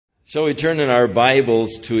Shall we turn in our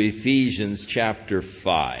Bibles to Ephesians chapter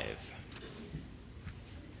 5?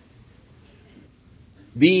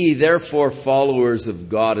 Be ye therefore followers of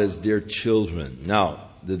God as dear children.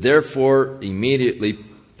 Now, the therefore immediately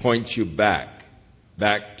points you back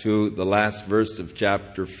to the last verse of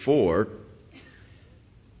chapter 4,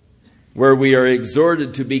 where we are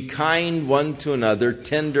exhorted to be kind one to another,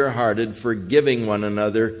 tender-hearted, forgiving one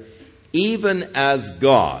another, even as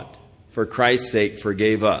God, for Christ's sake,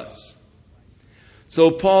 forgave us.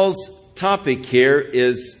 So Paul's topic here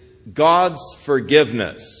is God's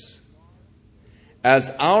forgiveness as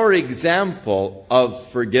our example of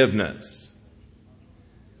forgiveness.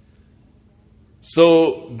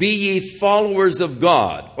 So be ye followers of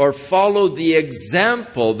God, or follow the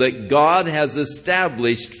example that God has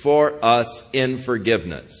established for us in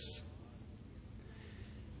forgiveness.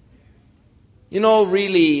 You know,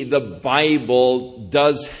 really, the Bible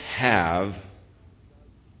does have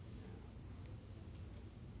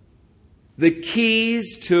the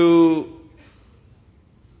keys to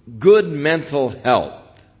good mental health.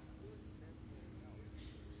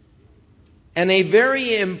 And a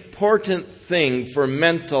very important thing for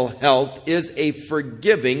mental health is a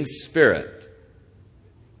forgiving spirit.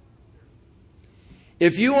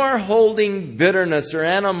 If you are holding bitterness or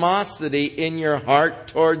animosity in your heart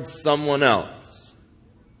towards someone else,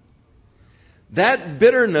 that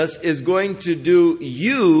bitterness is going to do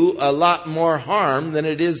you a lot more harm than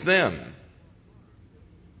it is them.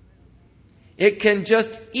 It can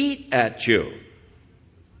just eat at you.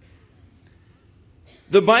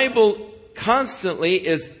 The Bible constantly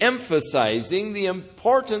is emphasizing the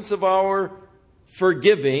importance of our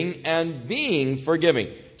forgiving and being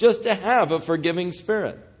forgiving, just to have a forgiving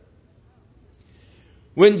spirit.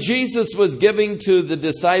 When Jesus was giving to the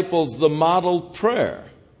disciples the model prayer,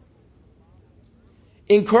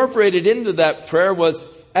 incorporated into that prayer was,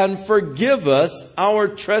 and forgive us our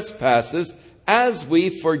trespasses as we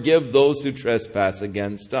forgive those who trespass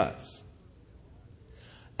against us.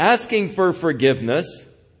 Asking for forgiveness,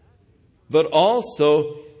 but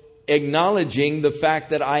also acknowledging the fact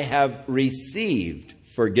that I have received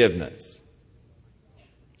forgiveness.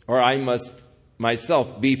 Or I must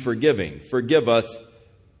myself be forgiving. Forgive us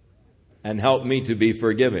and help me to be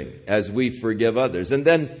forgiving as we forgive others. And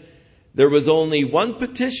then there was only one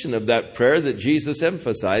petition of that prayer that Jesus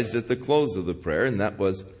emphasized at the close of the prayer, and that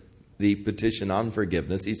was the petition on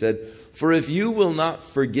forgiveness. He said, "For if you will not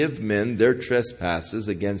forgive men their trespasses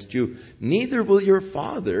against you, neither will your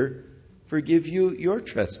Father forgive you your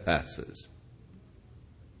trespasses."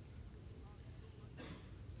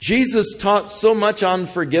 Jesus taught so much on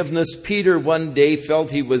forgiveness, Peter one day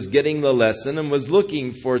felt he was getting the lesson and was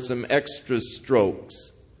looking for some extra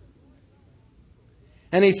strokes.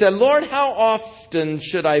 And he said, "Lord, how often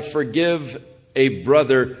should I forgive a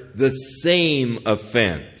brother the same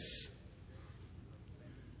offense?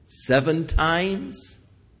 7 times?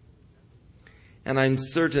 And I'm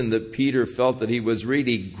certain that Peter felt that he was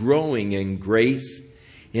really growing in grace,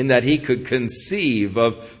 in that he could conceive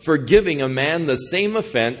of forgiving a man the same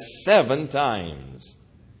offense 7 times.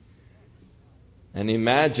 And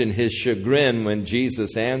imagine his chagrin when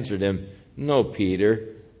Jesus answered him, "No, Peter,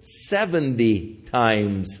 70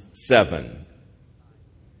 times 7.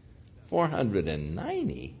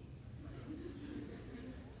 490.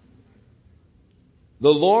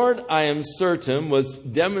 The Lord, I am certain, was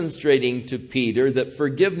demonstrating to Peter that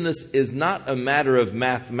forgiveness is not a matter of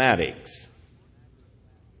mathematics.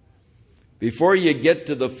 Before you get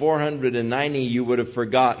to the 490, you would have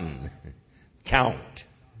forgotten count.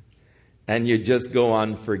 And you just go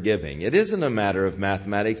on forgiving. It isn't a matter of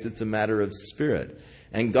mathematics, it's a matter of spirit.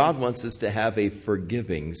 And God wants us to have a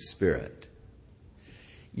forgiving spirit.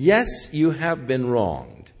 Yes, you have been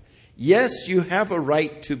wronged. Yes, you have a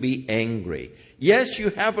right to be angry. Yes, you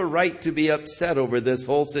have a right to be upset over this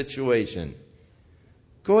whole situation.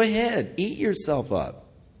 Go ahead, eat yourself up.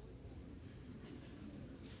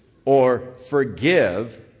 Or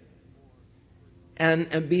forgive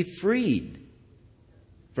and be freed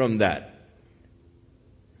from that.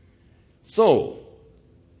 So,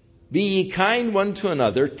 be ye kind one to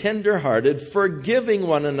another, tender-hearted, forgiving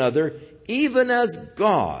one another, even as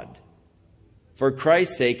God, for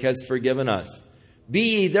Christ's sake, has forgiven us.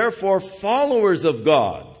 Be ye therefore followers of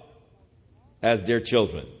God, as dear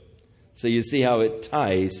children." So you see how it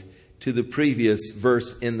ties to the previous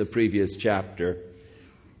verse in the previous chapter.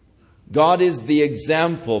 God is the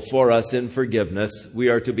example for us in forgiveness. We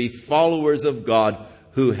are to be followers of God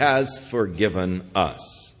who has forgiven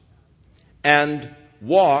us. And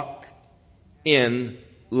walk in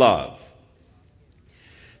love.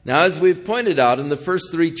 Now, as we've pointed out in the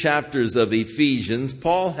first 3 chapters of Ephesians,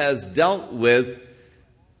 Paul has dealt with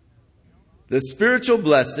the spiritual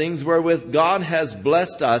blessings wherewith God has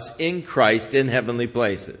blessed us in Christ in heavenly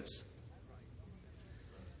places.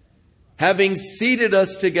 Having seated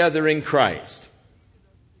us together in Christ,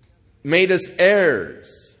 made us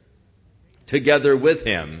heirs together with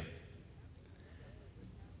Him,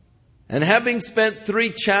 and having spent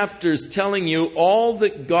 3 chapters telling you all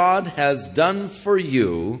that God has done for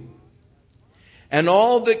you, and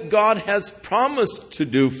all that God has promised to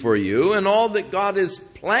do for you, and all that God is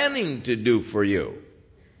planning to do for you,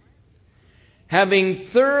 having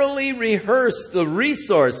thoroughly rehearsed the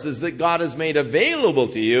resources that God has made available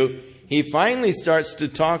to you, he finally starts to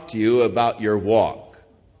talk to you about your walk.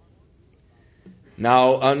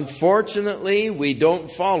 Now, unfortunately, we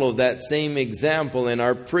don't follow that same example in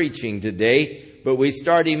our preaching today, but we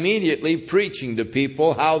start immediately preaching to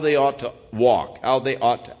people how they ought to walk, how they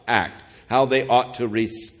ought to act, how they ought to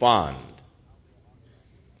respond.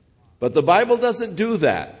 But the Bible doesn't do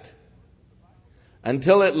that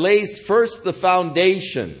until it lays first the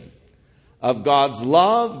foundation of God's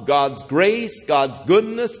love, God's grace, God's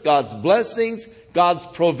goodness, God's blessings, God's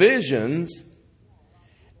provisions,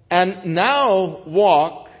 and now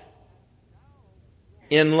walk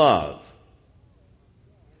in love.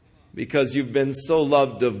 Because you've been so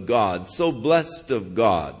loved of God, so blessed of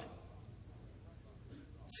God,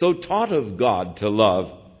 so taught of God to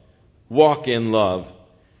love, walk in love,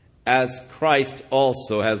 as Christ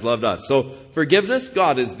also has loved us. So forgiveness,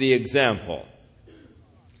 God is the example.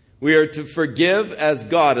 We are to forgive as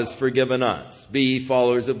God has forgiven us. Be ye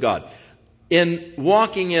followers of God. In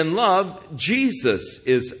walking in love, Jesus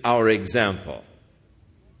is our example,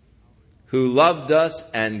 who loved us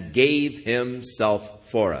and gave himself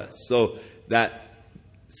for us. So that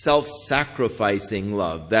self-sacrificing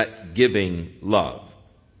love, that giving love.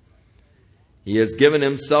 He has given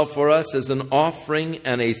himself for us as an offering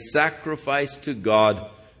and a sacrifice to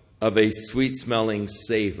God of a sweet-smelling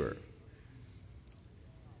savor.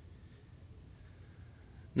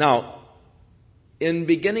 Now, in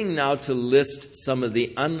beginning now to list some of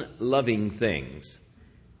the unloving things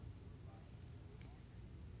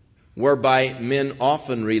whereby men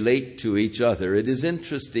often relate to each other, it is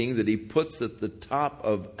interesting that he puts at the top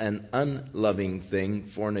of an unloving thing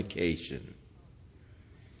fornication.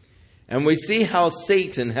 And we see how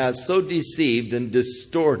Satan has so deceived and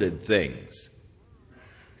distorted things.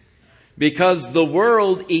 Because the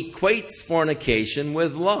world equates fornication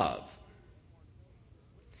with love.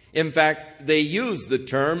 In fact, they use the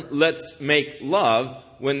term, let's make love,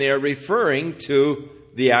 when they are referring to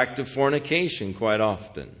the act of fornication quite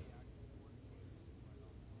often.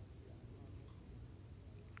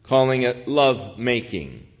 Calling it love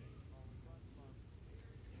making.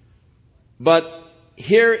 But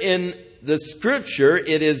here in the Scripture,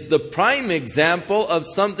 it is the prime example of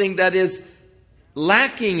something that is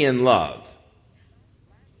lacking in love.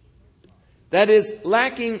 That is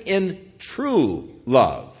lacking in true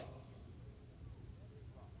love.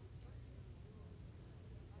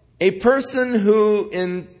 A person who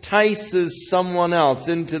entices someone else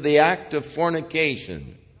into the act of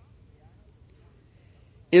fornication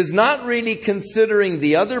is not really considering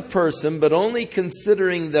the other person, but only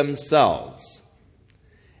considering themselves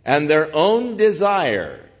and their own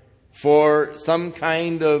desire for some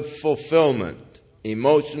kind of fulfillment,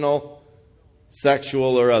 emotional,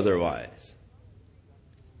 sexual, or otherwise.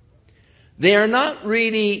 They are not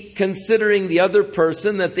really considering the other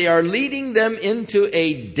person, that they are leading them into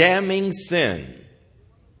a damning sin.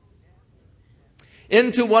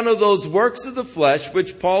 Into one of those works of the flesh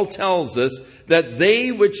which Paul tells us that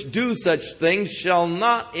they which do such things shall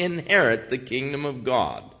not inherit the kingdom of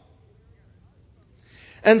God.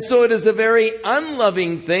 And so it is a very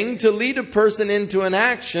unloving thing to lead a person into an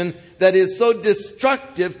action that is so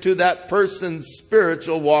destructive to that person's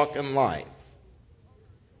spiritual walk in life,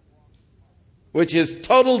 which is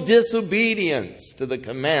total disobedience to the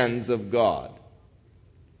commands of God.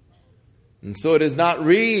 And so it is not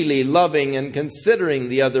really loving and considering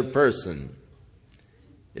the other person.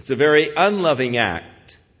 It's a very unloving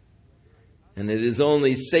act. And it is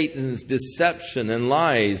only Satan's deception and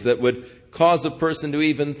lies that would cause a person to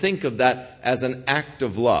even think of that as an act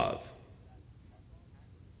of love.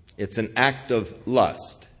 It's an act of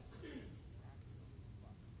lust.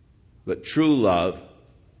 But true love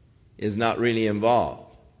is not really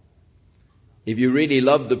involved. If you really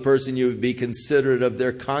love the person, you would be considerate of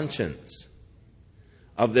their conscience,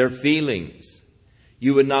 of their feelings.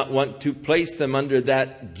 You would not want to place them under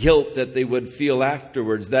that guilt that they would feel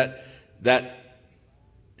afterwards, that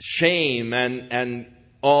shame and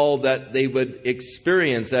all that they would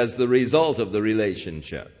experience as the result of the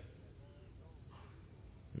relationship.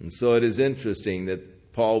 And so it is interesting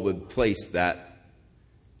that Paul would place that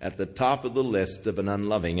at the top of the list of an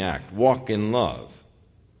unloving act. Walk in love.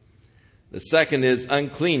 The second is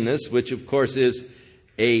uncleanness, which of course is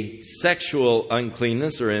a sexual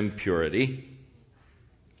uncleanness or impurity.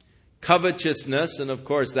 Covetousness, and of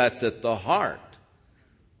course that's at the heart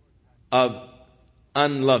of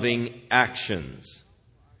unloving actions.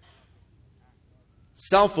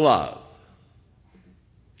 Self-love.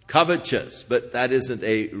 Covetous, but that isn't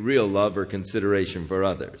a real love or consideration for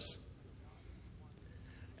others.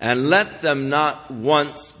 And let them not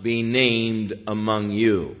once be named among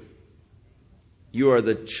you. You are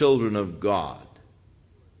the children of God.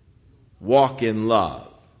 Walk in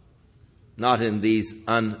love, not in these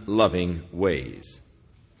unloving ways.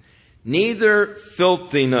 Neither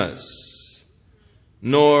filthiness,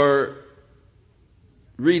 nor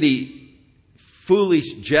really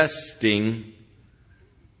foolish jesting,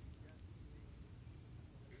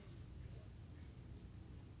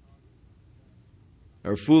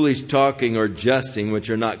 or foolish talking or jesting, which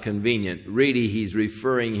are not convenient. Really, he's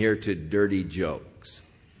referring here to dirty jokes.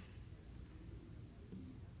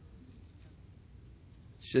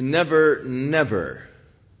 Should never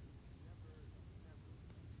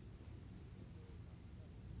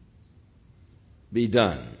be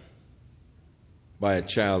done by a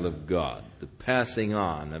child of God. The passing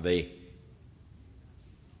on of a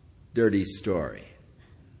dirty story.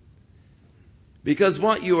 Because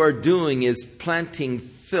what you are doing is planting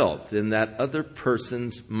filth in that other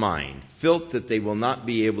person's mind. Filth that they will not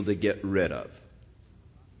be able to get rid of.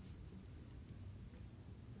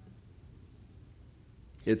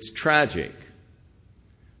 It's tragic.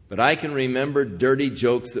 But I can remember dirty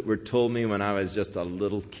jokes that were told me when I was just a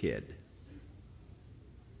little kid.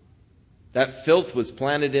 That filth was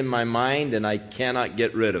planted in my mind and I cannot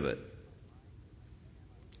get rid of it.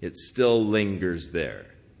 It still lingers there.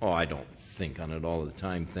 Oh, I don't think on it all the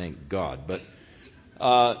time, thank God. But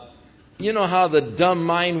you know how the dumb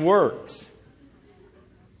mind works.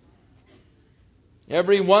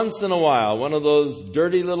 Every once in a while, one of those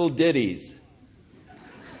dirty little ditties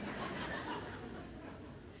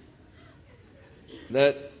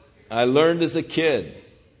that I learned as a kid.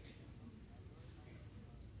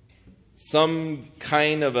 Some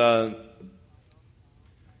kind of a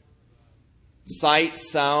sight,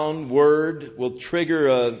 sound, word will trigger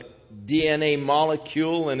a DNA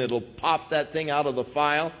molecule and it'll pop that thing out of the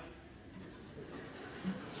file,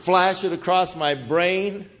 flash it across my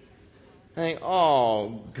brain. I think,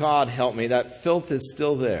 oh, God help me, that filth is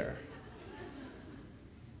still there.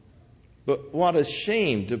 But what a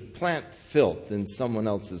shame to plant filth in someone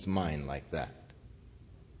else's mind like that.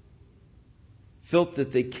 Filth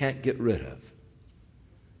that they can't get rid of.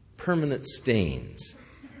 Permanent stains.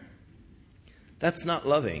 That's not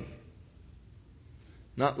loving.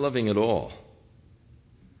 Not loving at all.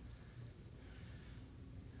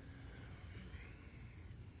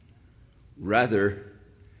 Rather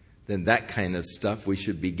than that kind of stuff, we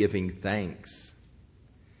should be giving thanks.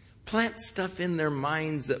 Plant stuff in their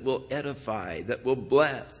minds that will edify, that will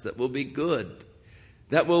bless, that will be good,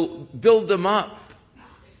 that will build them up.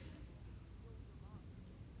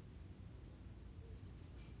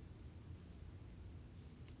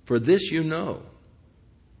 For this you know.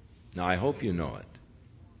 Now I hope you know it.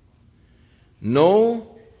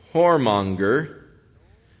 No whoremonger,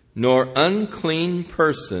 nor unclean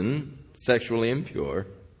person, sexually impure,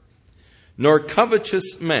 nor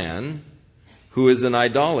covetous man, who is an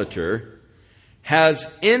idolater,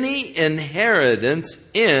 has any inheritance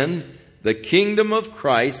in the kingdom of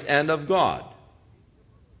Christ and of God.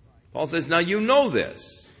 Paul says, now you know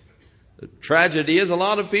this. The tragedy is a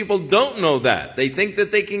lot of people don't know that. They think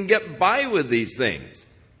that they can get by with these things.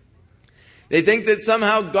 They think that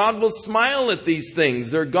somehow God will smile at these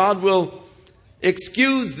things, or God will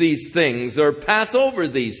excuse these things, or pass over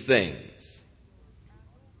these things.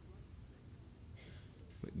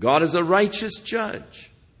 But God is a righteous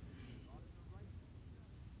judge.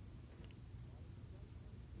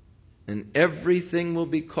 And everything will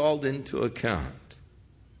be called into account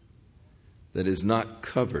that is not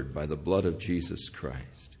covered by the blood of Jesus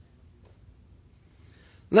Christ.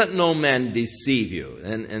 Let no man deceive you.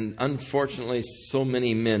 And unfortunately, so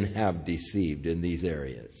many men have deceived in these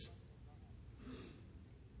areas.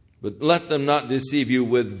 But let them not deceive you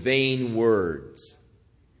with vain words.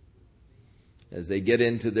 As they get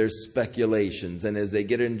into their speculations and as they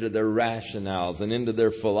get into their rationales and into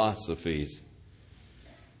their philosophies.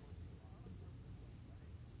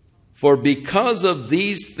 For because of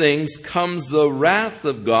these things comes the wrath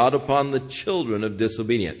of God upon the children of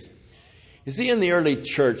disobedience. You see, in the early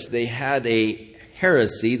church, they had a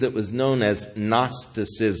heresy that was known as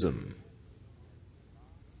Gnosticism.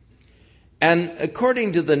 And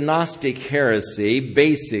according to the Gnostic heresy,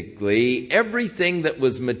 basically, everything that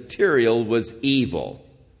was material was evil.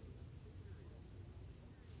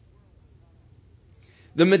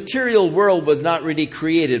 The material world was not really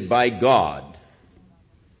created by God.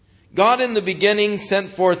 God in the beginning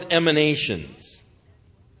sent forth emanations.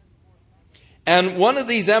 And one of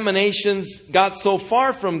these emanations got so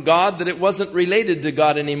far from God that it wasn't related to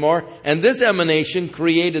God anymore. And this emanation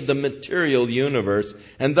created the material universe.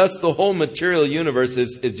 And thus the whole material universe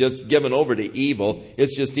is just given over to evil.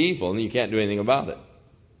 It's just evil and you can't do anything about it.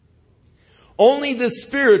 Only the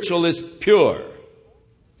spiritual is pure.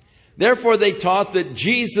 Therefore they taught that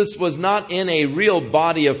Jesus was not in a real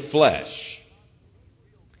body of flesh.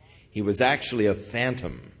 He was actually a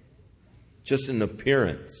phantom, just an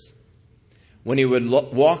appearance. When he would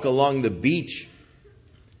walk along the beach,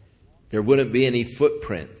 there wouldn't be any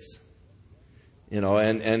footprints.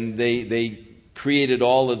 And they created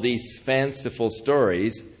all of these fanciful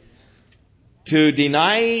stories to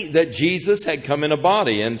deny that Jesus had come in a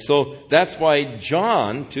body. And so that's why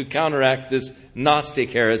John, to counteract this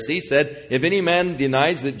Gnostic heresy, said, if any man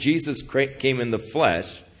denies that Jesus came in the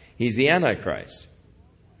flesh, he's the Antichrist.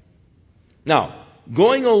 Now,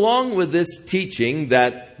 going along with this teaching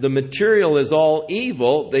that the material is all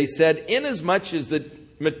evil, they said, inasmuch as the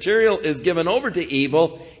material is given over to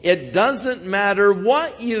evil, it doesn't matter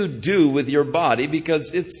what you do with your body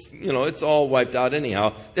because it's all wiped out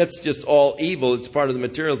anyhow. That's just all evil. It's part of the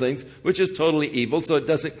material things, which is totally evil, so it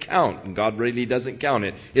doesn't count. And God really doesn't count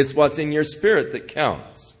it. It's what's in your spirit that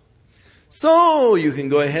counts. So you can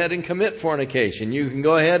go ahead and commit fornication. You can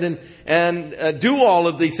go ahead and do all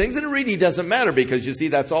of these things. And it really doesn't matter because, you see,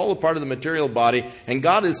 that's all a part of the material body. And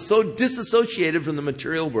God is so disassociated from the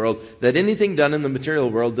material world that anything done in the material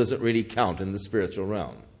world doesn't really count in the spiritual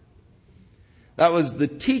realm. That was the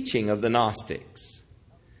teaching of the Gnostics.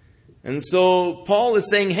 And so Paul is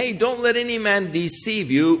saying, hey, don't let any man deceive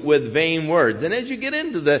you with vain words. And as you get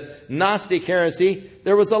into the Gnostic heresy,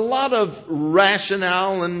 there was a lot of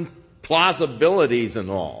rationale and plausibilities and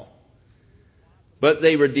all. But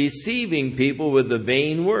they were deceiving people with the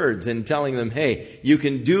vain words and telling them, hey, you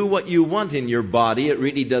can do what you want in your body. It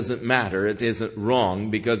really doesn't matter. It isn't wrong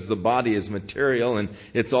because the body is material and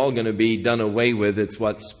it's all going to be done away with. It's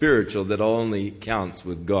what's spiritual that only counts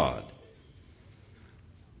with God.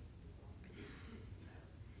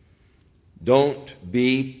 Don't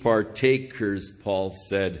be partakers, Paul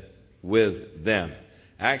said, with them.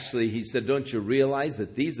 Actually, he said, don't you realize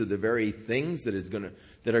that these are the very things that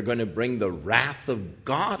are going to bring the wrath of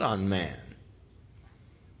God on man?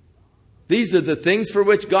 These are the things for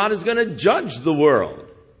which God is going to judge the world.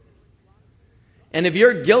 And if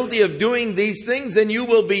you're guilty of doing these things, then you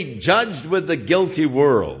will be judged with the guilty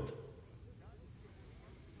world.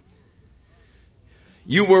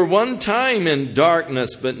 You were one time in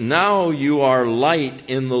darkness, but now you are light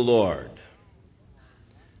in the Lord.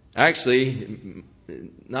 Actually,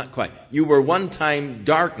 not quite. You were one time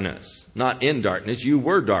darkness, not in darkness. You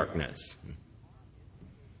were darkness.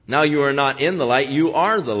 Now you are not in the light. You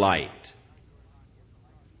are the light.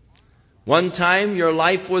 One time your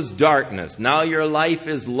life was darkness. Now your life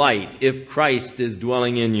is light if Christ is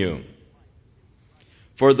dwelling in you.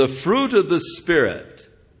 For the fruit of the Spirit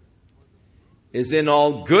is in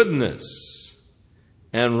all goodness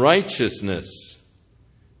and righteousness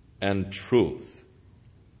and truth,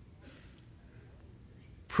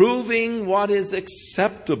 proving what is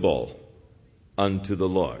acceptable unto the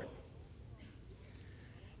Lord.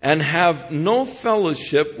 And have no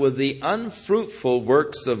fellowship with the unfruitful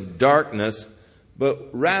works of darkness, but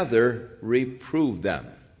rather reprove them.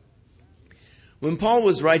 When Paul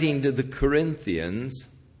was writing to the Corinthians,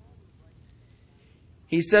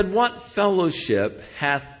 he said, what fellowship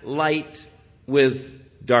hath light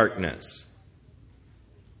with darkness?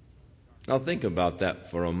 Now think about that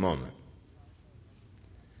for a moment.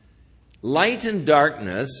 Light and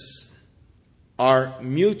darkness are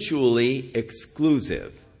mutually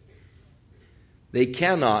exclusive. They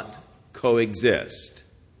cannot coexist.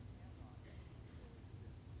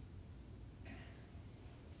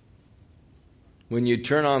 When you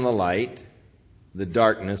turn on the light, the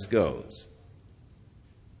darkness goes.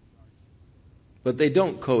 But they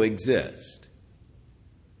don't coexist.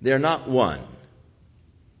 They're not one.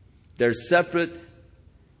 They're separate,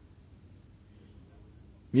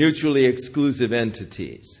 mutually exclusive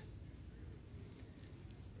entities.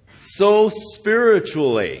 So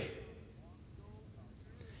spiritually,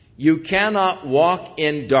 You cannot walk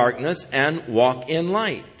in darkness and walk in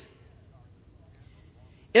light.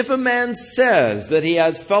 If a man says that he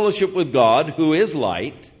has fellowship with God, who is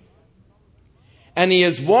light, and he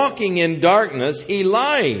is walking in darkness, he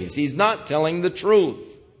lies. He's not telling the truth.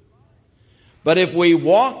 But if we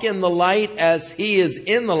walk in the light as he is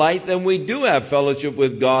in the light, then we do have fellowship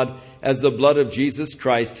with God, as the blood of Jesus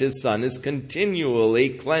Christ, his Son, is continually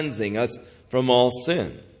cleansing us from all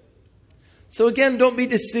sin. So again, don't be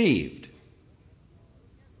deceived.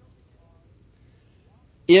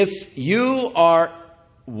 If you are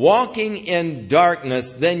walking in darkness,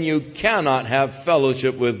 then you cannot have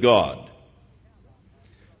fellowship with God.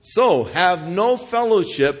 So have no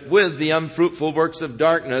fellowship with the unfruitful works of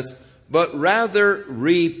darkness, but rather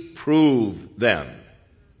reprove them.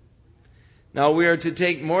 Now we are to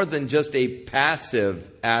take more than just a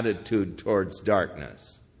passive attitude towards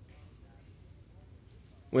darkness.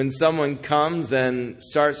 When someone comes and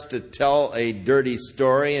starts to tell a dirty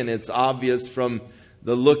story, and it's obvious from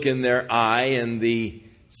the look in their eye and the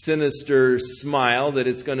sinister smile that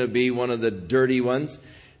it's going to be one of the dirty ones,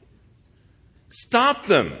 stop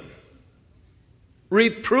them.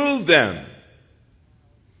 Reprove them.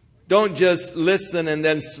 Don't just listen and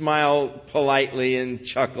then smile politely and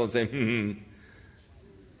chuckle and say,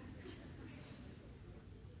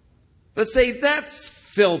 But say, that's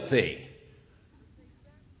filthy.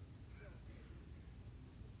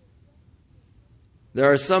 There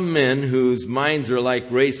are some men whose minds are like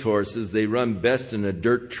racehorses. They run best in a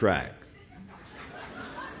dirt track.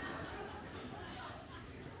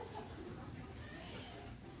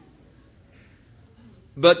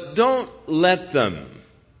 But don't let them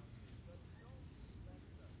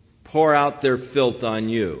pour out their filth on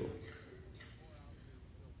you.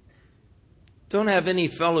 Don't have any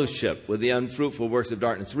fellowship with the unfruitful works of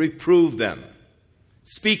darkness. Reprove them.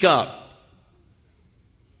 Speak up.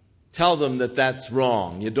 Tell them that that's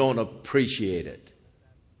wrong. You don't appreciate it.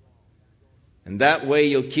 And that way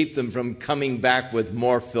you'll keep them from coming back with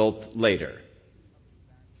more filth later.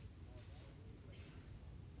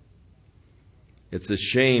 It's a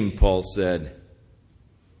shame, Paul said,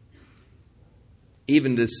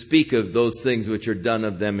 even to speak of those things which are done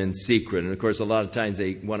of them in secret. And of course, a lot of times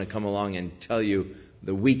they want to come along and tell you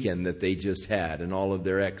the weekend that they just had and all of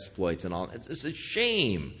their exploits and all. It's a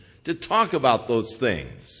shame to talk about those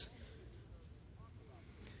things.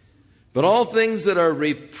 But all things that are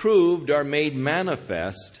reproved are made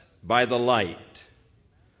manifest by the light.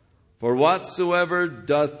 For whatsoever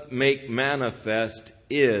doth make manifest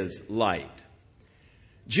is light.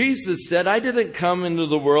 Jesus said, I didn't come into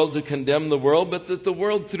the world to condemn the world, but that the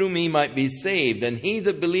world through me might be saved. And he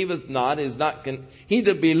that believeth is not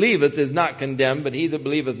condemned, but he that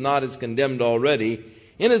believeth not is condemned already,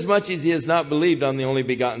 inasmuch as he has not believed on the only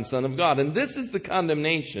begotten Son of God. And this is the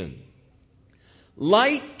condemnation.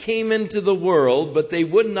 Light came into the world, but they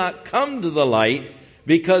would not come to the light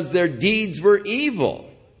because their deeds were evil.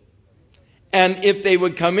 And if they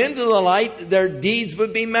would come into the light, their deeds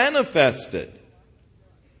would be manifested.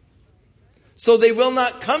 So they will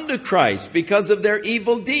not come to Christ because of their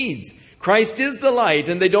evil deeds. Christ is the light,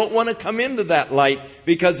 and they don't want to come into that light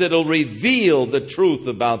because it'll reveal the truth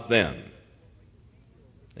about them.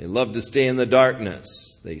 They love to stay in the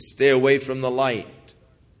darkness. They stay away from the light.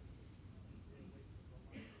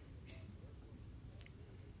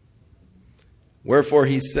 Wherefore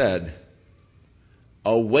he said,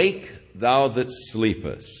 Awake, thou that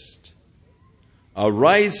sleepest.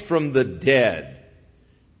 Arise from the dead,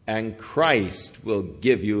 and Christ will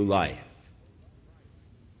give you life.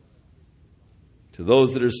 To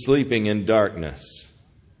those that are sleeping in darkness,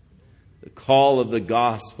 the call of the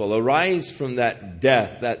gospel, arise from that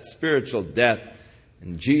death, that spiritual death,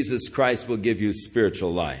 and Jesus Christ will give you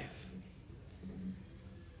spiritual life.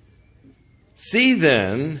 See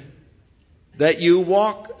then that you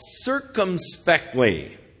walk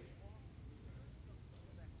circumspectly,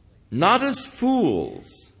 not as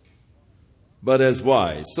fools, but as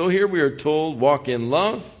wise. So here we are told, walk in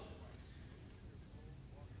love.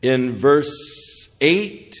 In verse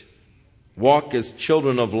 8, walk as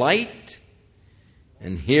children of light.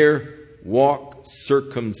 And here, walk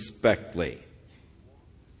circumspectly.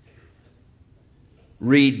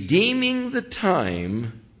 Redeeming the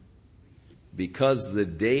time, because the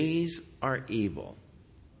days are evil.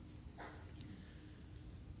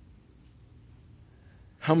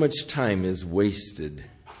 How much time is wasted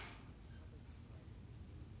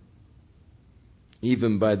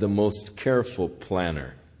even by the most careful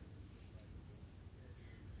planner?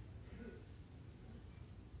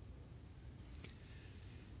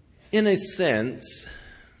 In a sense,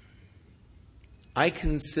 I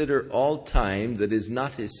consider all time that is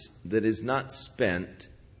not spent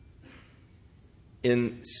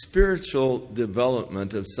in spiritual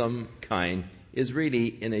development of some kind is really,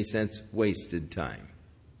 in a sense, wasted time.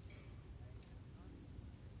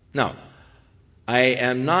 Now, I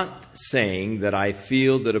am not saying that I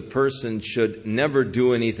feel that a person should never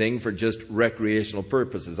do anything for just recreational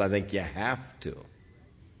purposes. I think you have to.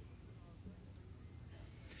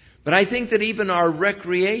 But I think that even our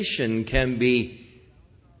recreation can be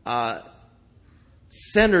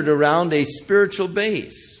centered around a spiritual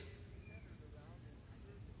base.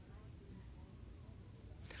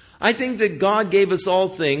 I think that God gave us all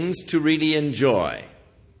things to really enjoy.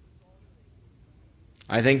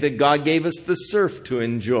 I think that God gave us the surf to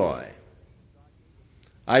enjoy.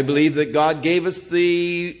 I believe that God gave us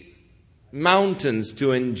the mountains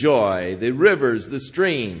to enjoy, the rivers, the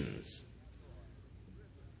streams.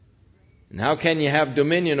 And how can you have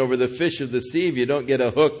dominion over the fish of the sea if you don't get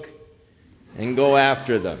a hook and go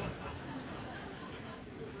after them?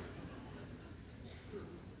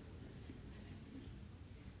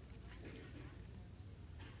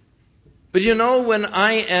 But you know, when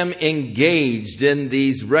I am engaged in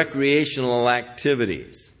these recreational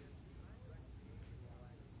activities,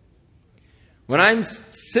 when I'm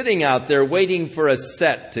sitting out there waiting for a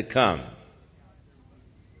set to come,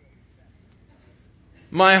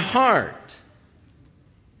 my heart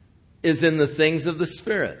is in the things of the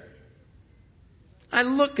Spirit. I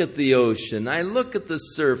look at the ocean, I look at the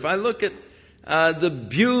surf, I look at the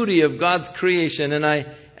beauty of God's creation, and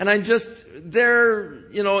I'm just there,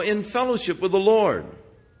 in fellowship with the Lord.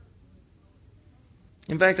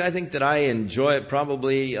 In fact, I think that I enjoy it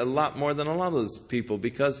probably a lot more than a lot of those people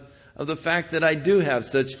because of the fact that I do have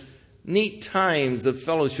such neat times of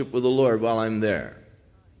fellowship with the Lord while I'm there.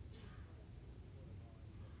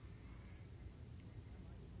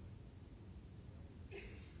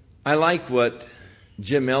 I like what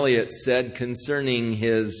Jim Elliott said concerning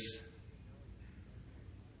his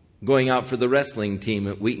going out for the wrestling team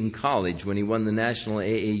at Wheaton College when he won the National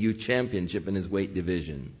AAU Championship in his weight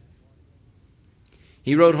division.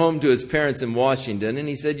 He wrote home to his parents in Washington and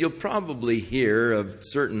he said, "You'll probably hear of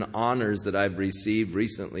certain honors that I've received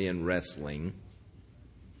recently in wrestling,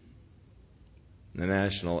 the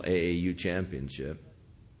National AAU Championship."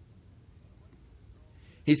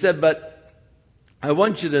 He said, "But I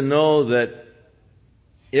want you to know that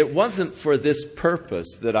it wasn't for this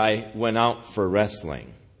purpose that I went out for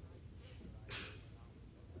wrestling.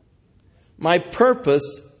 My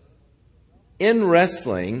purpose in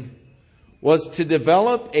wrestling was to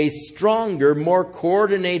develop a stronger, more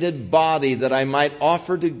coordinated body that I might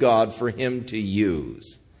offer to God for Him to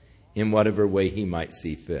use in whatever way He might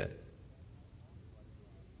see fit."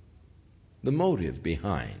 The motive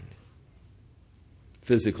behind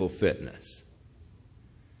physical fitness.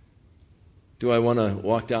 Do I want to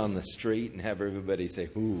walk down the street and have everybody say,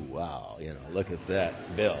 "Ooh, wow, look at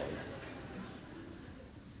that build"?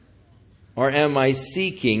 Or am I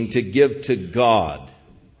seeking to give to God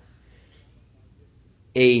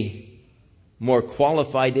a more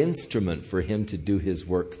qualified instrument for Him to do His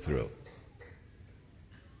work through?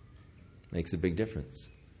 Makes a big difference.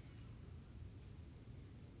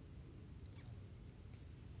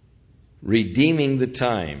 Redeeming the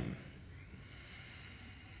time.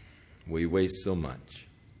 We waste so much.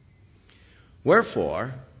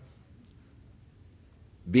 Wherefore,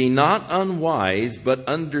 be not unwise, but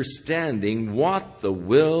understanding what the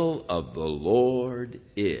will of the Lord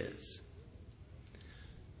is.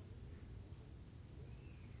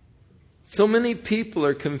 So many people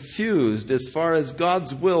are confused as far as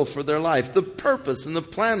God's will for their life, the purpose and the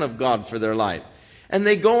plan of God for their life. And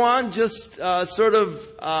they go on just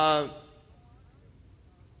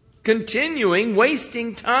continuing,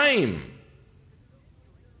 wasting time.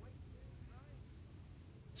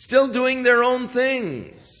 Still doing their own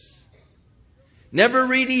things. Never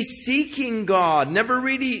really seeking God. Never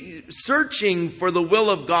really searching for the will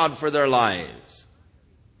of God for their lives.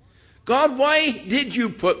 God, why did you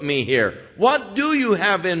put me here? What do you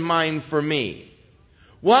have in mind for me?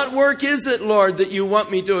 What work is it, Lord, that you want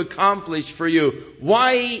me to accomplish for you?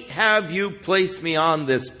 Why have you placed me on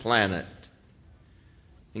this planet?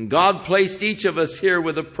 And God placed each of us here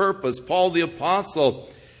with a purpose. Paul the Apostle,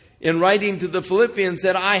 in writing to the Philippians,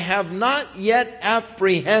 said, "I have not yet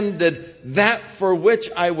apprehended that for which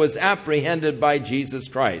I was apprehended by Jesus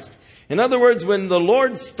Christ." In other words, when the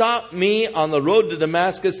Lord stopped me on the road to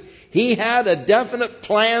Damascus, He had a definite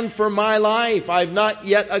plan for my life. I've not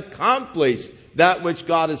yet accomplished that which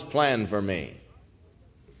God has planned for me.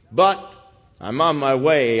 But I'm on my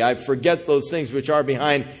way. I forget those things which are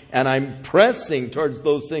behind, and I'm pressing towards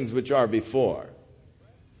those things which are before.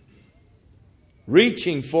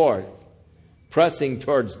 reaching forth, pressing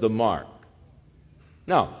towards the mark.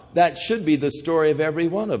 Now, that should be the story of every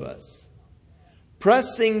one of us.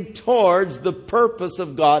 Pressing towards the purpose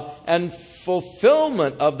of God and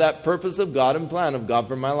fulfillment of that purpose of God and plan of God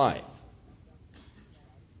for my life.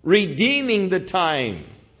 Redeeming the time.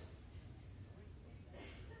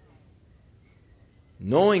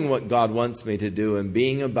 Knowing what God wants me to do and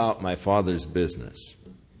being about my Father's business.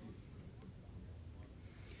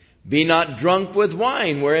 Be not drunk with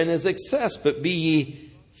wine, wherein is excess, but be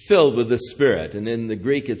ye filled with the Spirit. And in the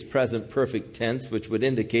Greek, it's present perfect tense, which would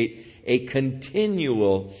indicate a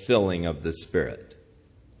continual filling of the Spirit.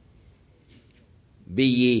 Be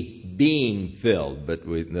ye being filled, but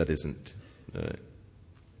that isn't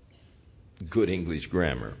good English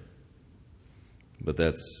grammar. But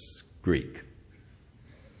that's Greek.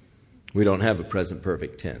 We don't have a present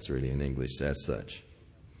perfect tense really in English as such.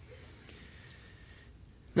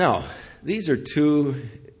 Now, these are two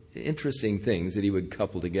interesting things that he would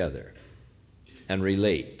couple together and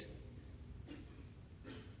relate.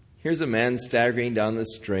 Here's a man staggering down the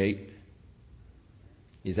street.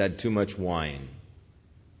 He's had too much wine.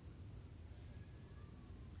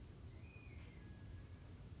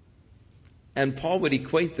 And Paul would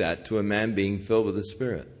equate that to a man being filled with the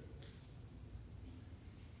Spirit.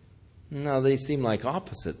 Now, they seem like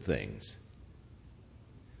opposite things.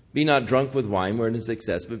 Be not drunk with wine wherein is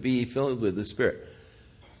excess, but be ye filled with the Spirit.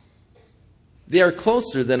 They are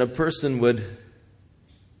closer than a person would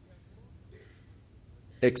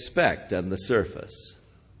expect on the surface.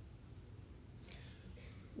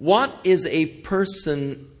 What is a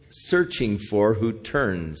person searching for who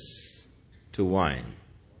turns to wine?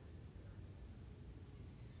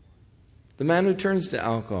 The man who turns to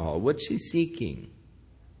alcohol, what's he seeking?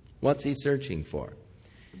 What's he searching for?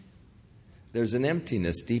 There's an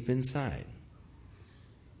emptiness deep inside.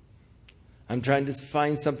 I'm trying to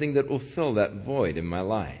find something that will fill that void in my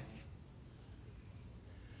life.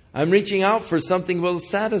 I'm reaching out for something that will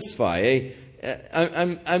satisfy.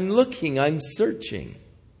 I'm looking, I'm searching.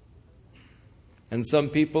 And some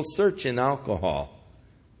people search in alcohol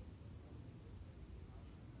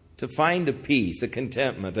to find a peace, a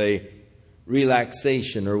contentment, a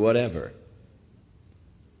relaxation, or whatever.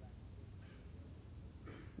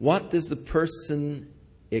 What does the person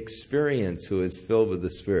experience who is filled with the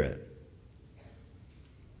Spirit?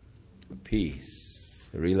 A peace,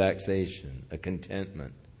 a relaxation, a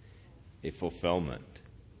contentment, a fulfillment.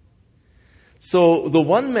 So the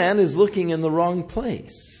one man is looking in the wrong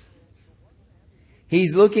place.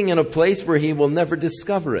 He's looking in a place where he will never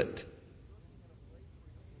discover it.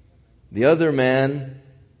 The other man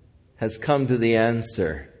has come to the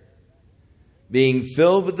answer. Being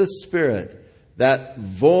filled with the Spirit, that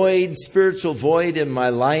void, spiritual void in my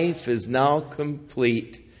life is now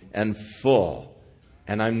complete and full.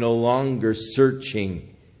 And I'm no longer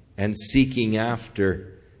searching and seeking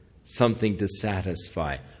after something to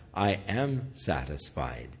satisfy. I am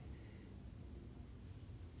satisfied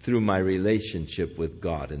through my relationship with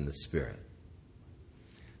God in the Spirit.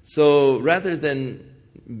 So rather than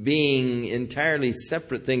being entirely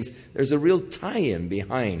separate things, there's a real tie-in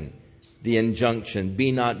behind the injunction,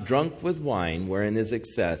 be not drunk with wine wherein is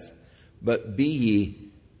excess, but be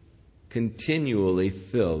ye continually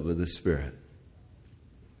filled with the Spirit.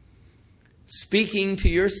 Speaking to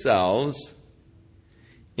yourselves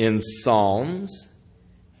in psalms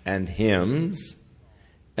and hymns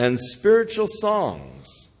and spiritual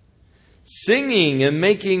songs, singing and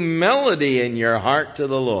making melody in your heart to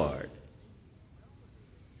the Lord.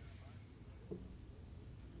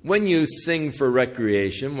 When you sing for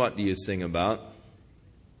recreation, what do you sing about?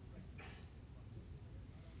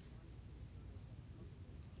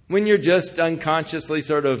 When you're just unconsciously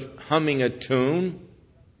sort of humming a tune,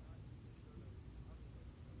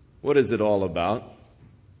 what is it all about?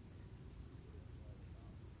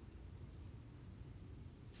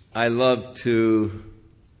 I love to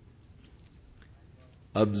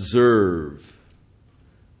observe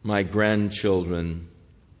my grandchildren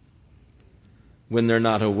when they're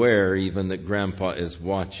not aware even that Grandpa is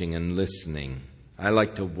watching and listening. I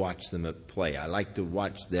like to watch them at play. I like to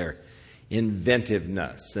watch their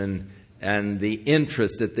inventiveness and the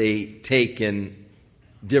interest that they take in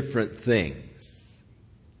different things.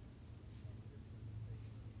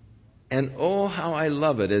 And oh, how I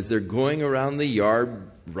love it as they're going around the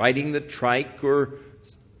yard, riding the trike or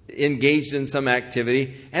engaged in some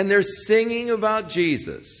activity, and they're singing about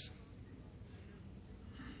Jesus.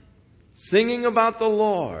 Singing about the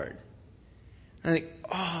Lord. I think,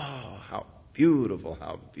 oh, how beautiful,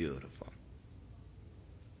 how beautiful.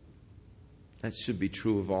 That should be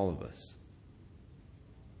true of all of us.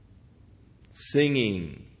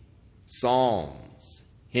 singing psalms,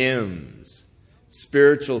 hymns,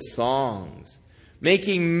 spiritual songs,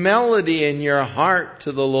 making melody in your heart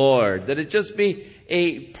to the Lord, that it just be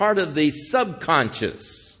a part of the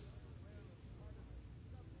subconscious.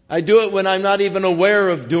 I do it when I'm not even aware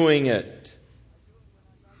of doing it.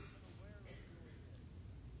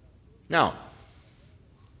 Now,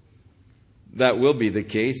 that will be the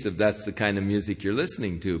case if that's the kind of music you're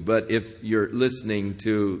listening to. But if you're listening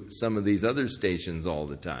to some of these other stations all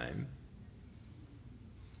the time,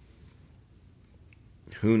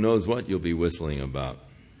 who knows what you'll be whistling about.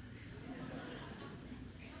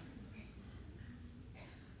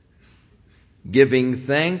 Giving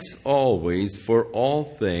thanks always for all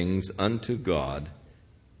things unto God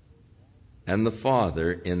and the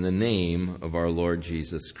Father in the name of our Lord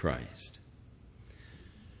Jesus Christ.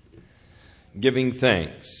 Giving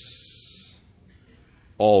thanks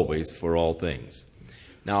always for all things.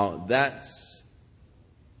 Now, that's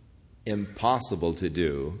impossible to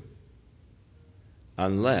do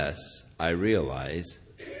unless I realize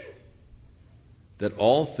that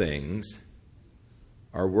all things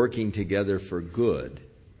are working together for good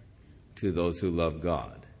to those who love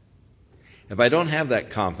God. If I don't have that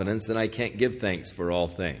confidence, then I can't give thanks for all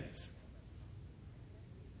things.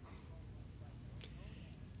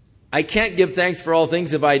 I can't give thanks for all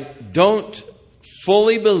things if I don't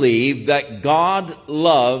fully believe that God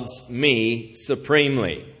loves me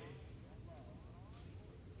supremely.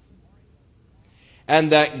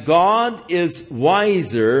 And that God is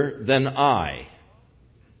wiser than I.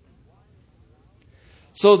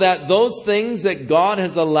 So that those things that God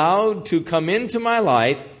has allowed to come into my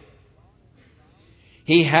life,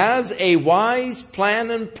 He has a wise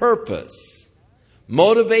plan and purpose,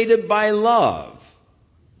 motivated by love,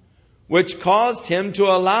 which caused Him to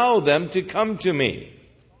allow them to come to me.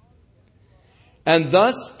 And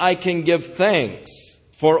thus I can give thanks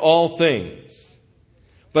for all things.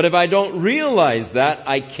 But if I don't realize that,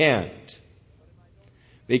 I can't.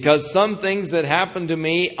 Because some things that happen to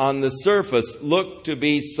me on the surface look to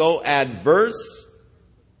be so adverse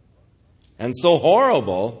and so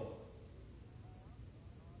horrible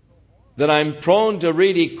that I'm prone to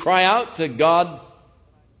really cry out to God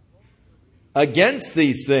against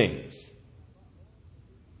these things.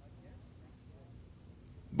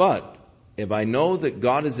 But if I know that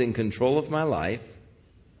God is in control of my life,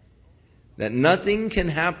 that nothing can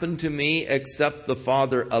happen to me except the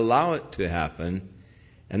Father allow it to happen,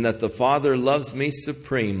 and that the Father loves me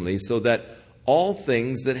supremely, so that all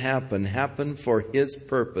things that happen for His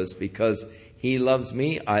purpose, because He loves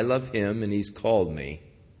me, I love Him, and He's called me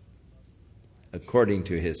according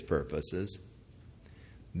to His purposes,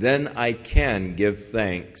 then I can give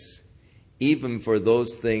thanks even for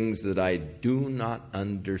those things that I do not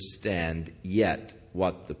understand yet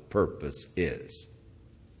what the purpose is.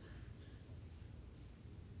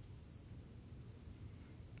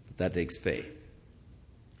 But that takes faith.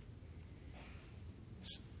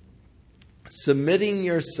 Submitting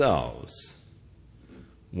yourselves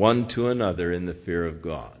one to another in the fear of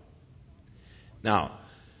God. Now,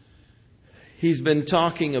 he's been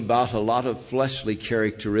talking about a lot of fleshly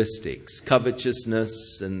characteristics,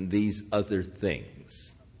 covetousness and these other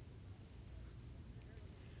things.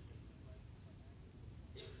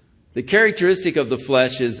 The characteristic of the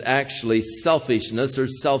flesh is actually selfishness or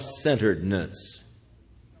self-centeredness,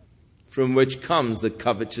 from which comes the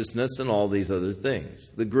covetousness and all these other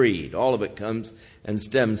things. The greed, all of it comes and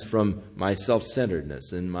stems from my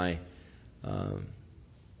self-centeredness and my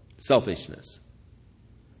selfishness.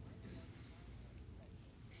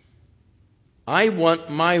 I want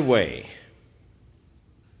my way.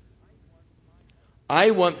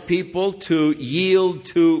 I want people to yield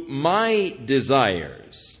to my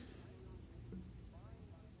desires.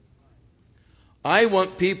 I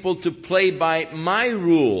want people to play by my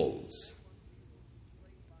rules.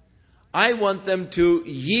 I want them to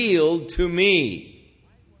yield to me.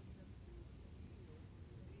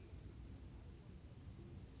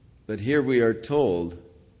 But here we are told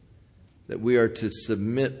that we are to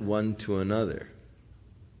submit one to another,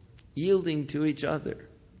 yielding to each other.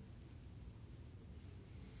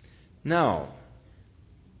 Now,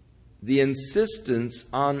 the insistence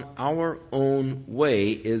on our own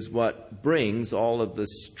way is what brings all of the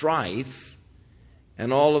strife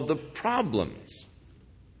and all of the problems.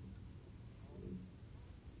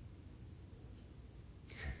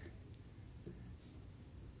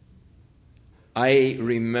 I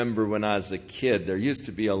remember when I was a kid, there used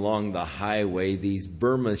to be along the highway these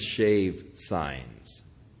Burma shave signs.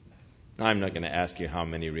 I'm not going to ask you how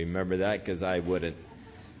many remember that, because I wouldn't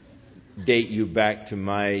date you back to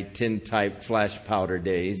my tin-type flash powder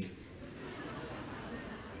days.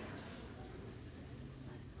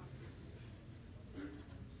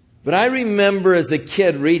 But I remember as a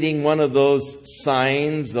kid reading one of those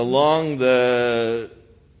signs along the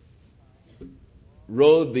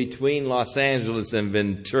road between Los Angeles and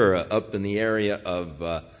Ventura, up in the area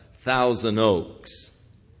of Thousand Oaks,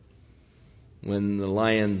 when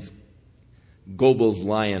the Goebel's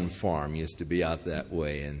Lion Farm used to be out that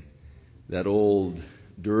way, and that old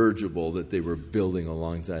dirigible that they were building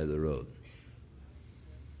alongside the road.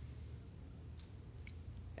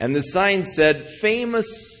 And the sign said,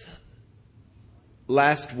 famous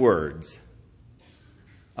last words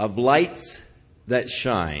of lights that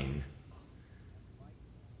shine.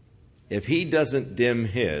 If he doesn't dim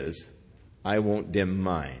his, I won't dim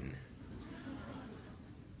mine.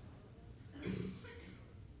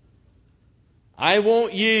 I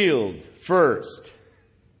won't yield first.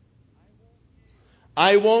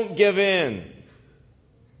 I won't give in.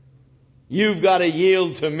 You've got to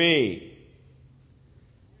yield to me.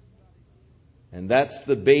 And that's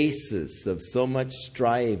the basis of so much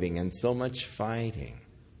striving and so much fighting.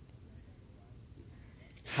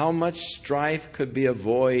 How much strife could be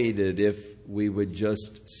avoided if we would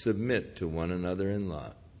just submit to one another in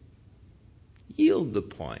love? Yield the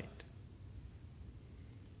point.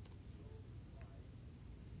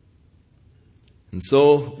 And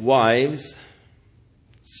so, wives,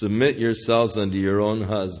 submit yourselves unto your own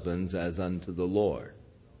husbands as unto the Lord.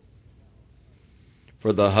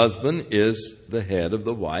 For the husband is the head of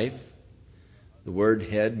the wife. The word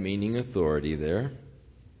head meaning authority there.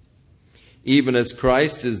 Even as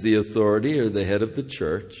Christ is the authority or the head of the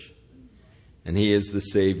church, and he is the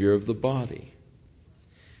Savior of the body.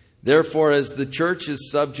 Therefore, as the church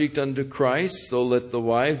is subject unto Christ, so let the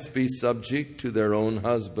wives be subject to their own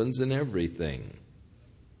husbands in everything.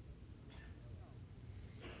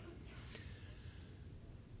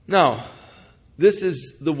 Now, this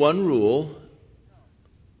is the one rule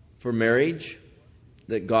for marriage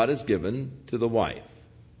that God has given to the wife.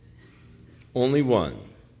 Only one.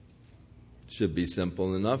 Should be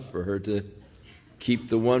simple enough for her to keep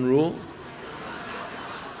the one rule.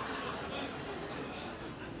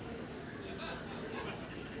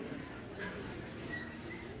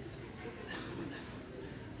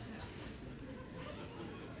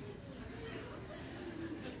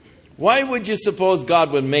 Why would you suppose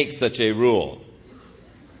God would make such a rule?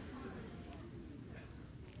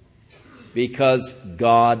 Because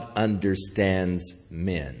God understands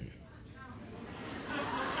men.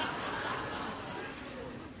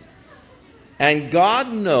 And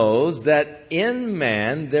God knows that in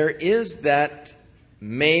man there is that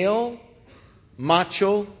male,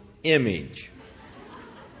 macho image.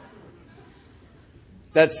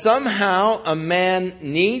 That somehow a man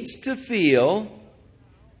needs to feel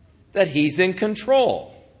that he's in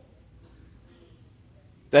control.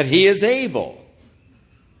 That he is able.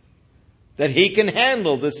 That he can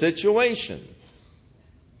handle the situation.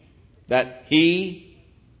 That he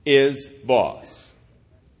is boss.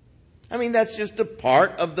 I mean, that's just a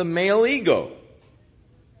part of the male ego.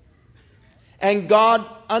 And God,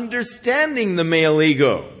 understanding the male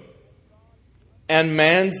ego and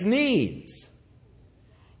man's needs,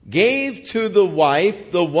 gave to the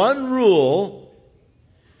wife the one rule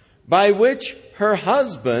by which her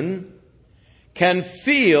husband can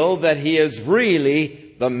feel that he is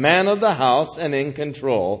really the man of the house and in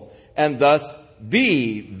control, and thus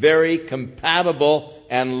be very compatible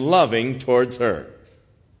and loving towards her.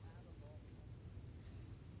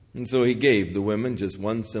 And so he gave the women just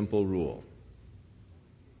one simple rule,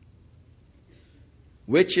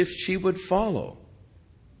 which, if she would follow,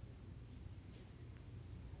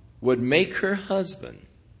 would make her husband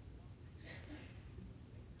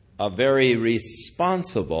a very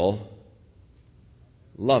responsible,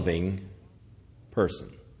 loving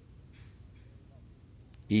person.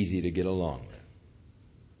 Easy to get along with.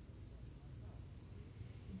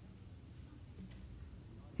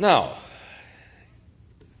 Now,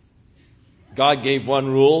 God gave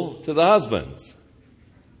one rule to the husbands.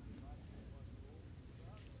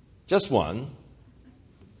 Just one.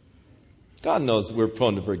 God knows we're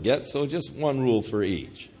prone to forget, so just one rule for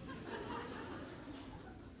each.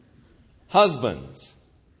 Husbands,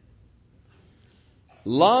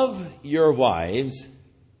 love your wives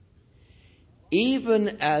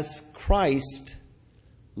even as Christ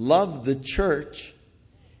loved the church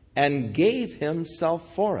and gave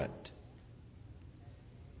himself for it.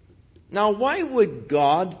 Now, why would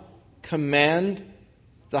God command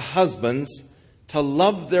the husbands to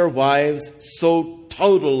love their wives so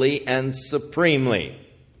totally and supremely?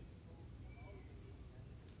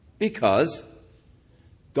 Because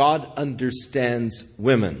God understands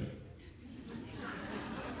women.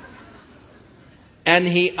 And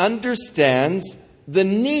he understands the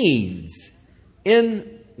needs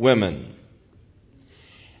in women.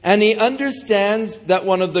 And he understands that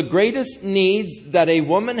one of the greatest needs that a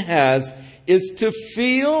woman has is to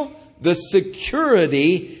feel the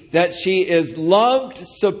security that she is loved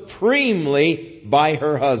supremely by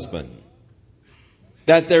her husband.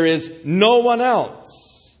 That there is no one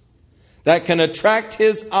else that can attract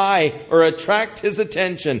his eye or attract his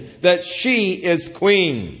attention. That she is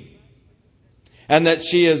queen. And that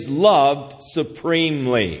she is loved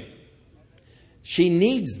supremely. She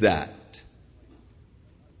needs that.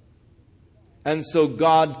 And so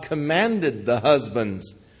God commanded the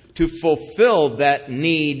husbands to fulfill that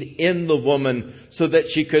need in the woman so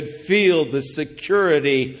that she could feel the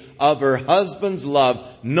security of her husband's love,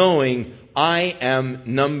 knowing I am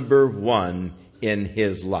number one in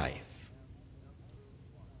his life.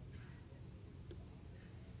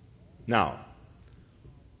 Now,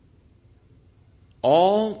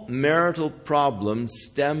 all marital problems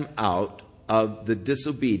stem out of the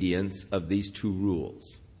disobedience of these two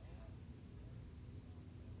rules.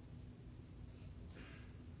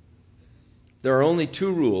 There are only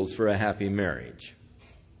two rules for a happy marriage.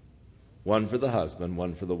 One for the husband,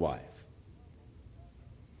 one for the wife.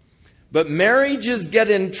 But marriages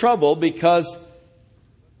get in trouble because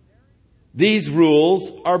these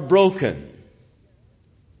rules are broken.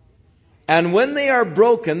 And when they are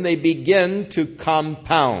broken, they begin to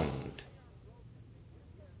compound.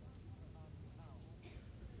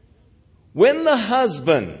 When the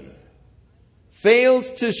husband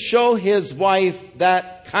fails to show his wife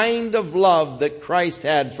that kind of love that Christ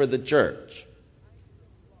had for the church,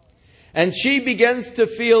 and she begins to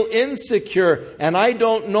feel insecure, and I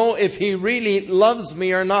don't know if he really loves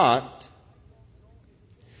me or not,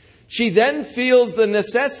 she then feels the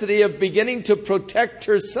necessity of beginning to protect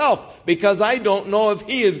herself, because I don't know if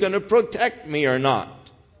he is going to protect me or not.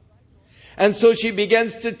 And so she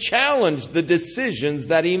begins to challenge the decisions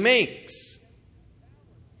that he makes.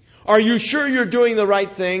 Are you sure you're doing the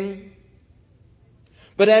right thing?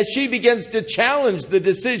 But as she begins to challenge the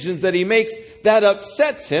decisions that he makes, that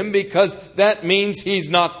upsets him, because that means he's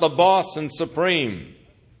not the boss and supreme.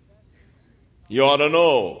 You ought to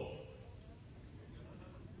know.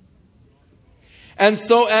 And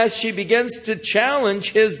so as she begins to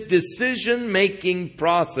challenge his decision-making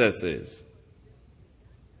processes,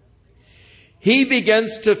 he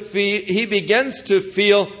begins to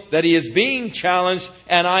feel that he is being challenged,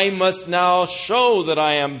 and I must now show that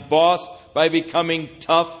I am boss by becoming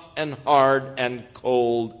tough and hard and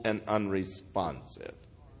cold and unresponsive.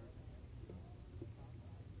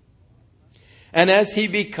 And as he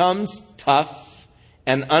becomes tough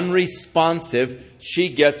and unresponsive, she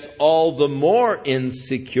gets all the more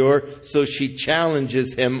insecure, so she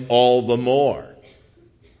challenges him all the more.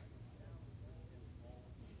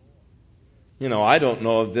 You know, I don't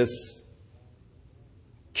know if this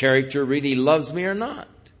character really loves me or not.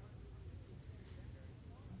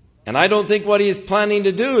 And I don't think what he is planning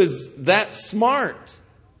to do is that smart.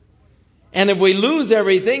 And if we lose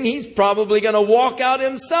everything, he's probably going to walk out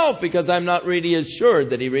himself, because I'm not really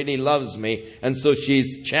assured that he really loves me. And so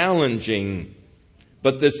she's challenging.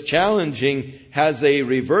 But this challenging has a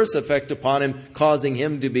reverse effect upon him, causing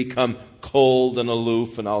him to become cold and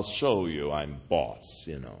aloof, and I'll show you I'm boss,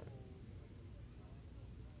 you know.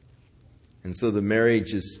 And so the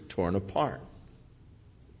marriage is torn apart.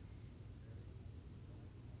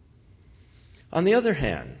 On the other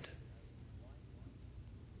hand,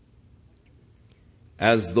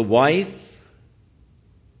 as the wife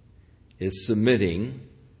is submitting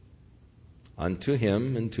unto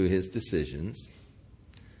him and to his decisions,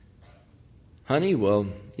 honey, well,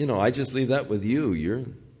 I just leave that with you. You're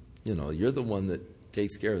the one that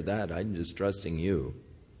takes care of that. I'm just trusting you.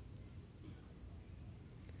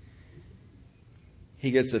 He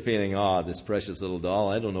gets the feeling, this precious little doll,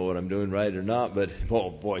 I don't know what I'm doing right or not, but, oh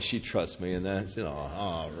boy, she trusts me, and that's,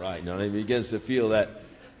 all right. And he begins to feel that,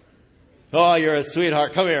 you're a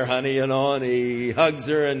sweetheart, come here, honey, and he hugs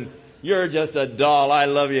her, and you're just a doll, I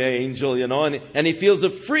love you, angel, and he feels a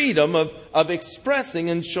freedom of expressing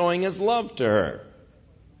and showing his love to her.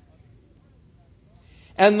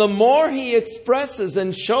 And the more he expresses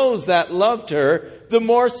and shows that love to her, the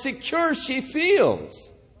more secure she feels.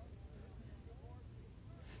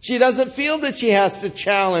 She doesn't feel that she has to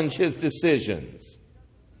challenge his decisions.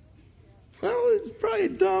 Well, it's probably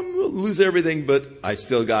dumb. We'll lose everything, but I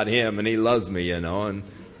still got him, and he loves me, and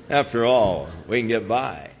after all, we can get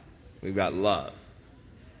by. We've got love.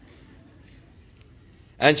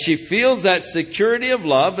 And she feels that security of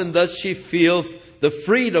love, and thus she feels the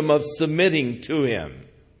freedom of submitting to him.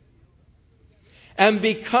 And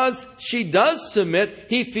because she does submit,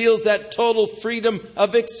 he feels that total freedom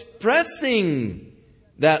of expressing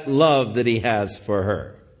that love that he has for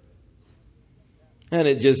her. And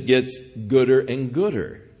it just gets gooder and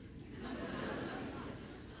gooder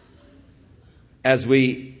as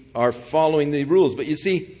we are following the rules. But you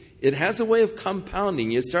see, it has a way of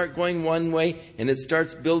compounding. You start going one way and it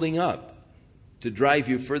starts building up to drive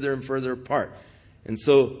you further and further apart. And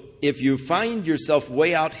so if you find yourself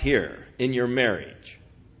way out here in your marriage,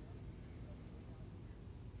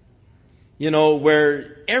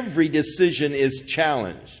 where every decision is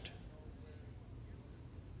challenged.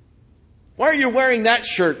 Why are you wearing that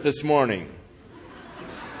shirt this morning?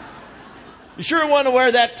 You sure want to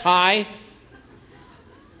wear that tie?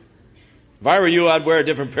 If I were you, I'd wear a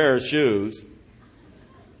different pair of shoes.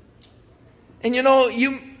 And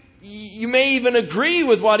you may even agree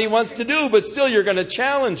with what he wants to do, but still you're going to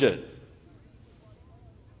challenge it.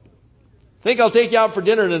 Think I'll take you out for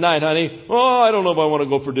dinner tonight, honey? Oh, I don't know if I want to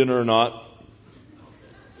go for dinner or not.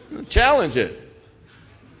 Challenge it.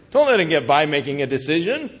 Don't let him get by making a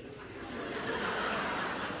decision.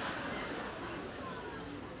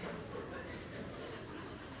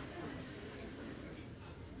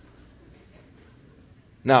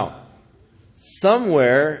 Now,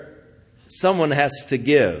 somewhere, someone has to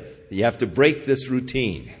give. You have to break this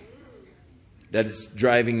routine that is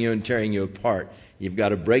driving you and tearing you apart. You've got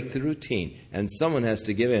to break the routine, and someone has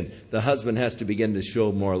to give in. The husband has to begin to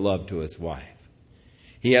show more love to his wife.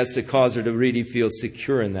 He has to cause her to really feel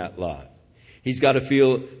secure in that love. He's got to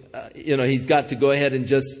feel, he's got to go ahead and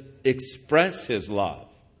just express his love.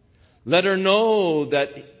 Let her know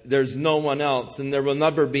that there's no one else and there will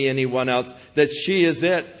never be anyone else, that she is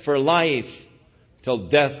it for life till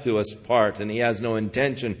death do us part, and he has no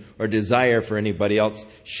intention or desire for anybody else.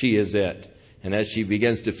 She is it. And as she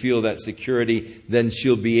begins to feel that security, then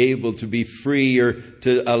she'll be able to be free or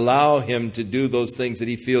to allow him to do those things that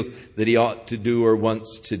he feels that he ought to do or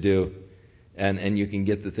wants to do. And you can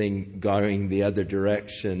get the thing going the other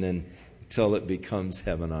direction until it becomes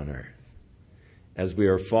heaven on earth. As we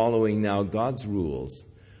are following now God's rules,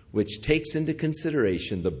 which takes into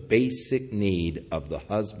consideration the basic need of the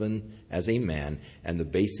husband as a man and the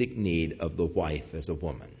basic need of the wife as a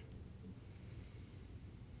woman.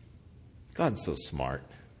 God's so smart.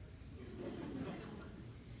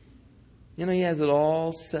 He has it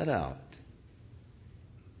all set out.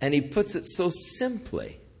 And he puts it so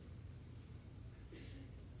simply.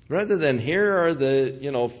 Rather than here are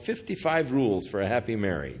the, 55 rules for a happy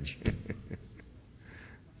marriage.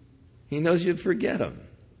 He knows you'd forget them.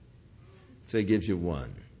 So he gives you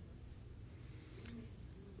one.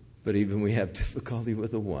 But even we have difficulty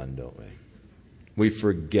with the one, don't we? We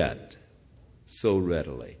forget so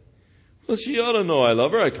readily. Well, she ought to know I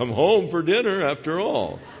love her. I come home for dinner after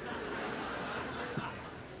all.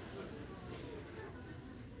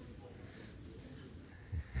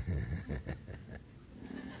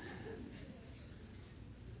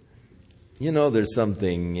 There's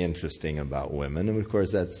something interesting about women, and of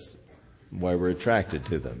course that's why we're attracted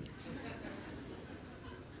to them.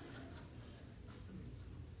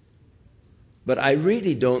 But I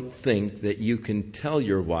really don't think that you can tell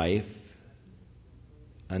your wife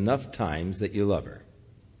enough times that you love her.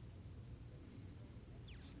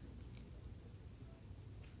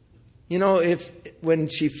 If when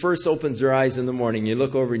she first opens her eyes in the morning, you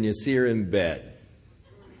look over and you see her in bed.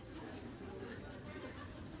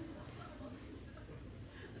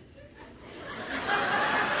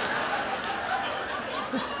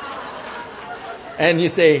 And you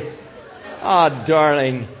say, "Oh,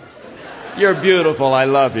 darling, you're beautiful. I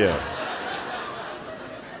love you."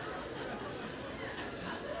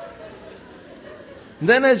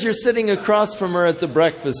 Then as you're sitting across from her at the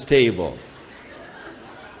breakfast table,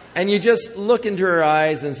 and you just look into her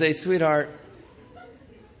eyes and say, "Sweetheart,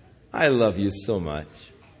 I love you so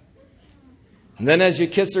much." And then as you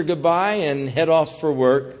kiss her goodbye and head off for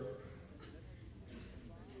work,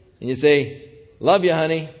 and you say, "Love you,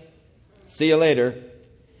 honey. See you later."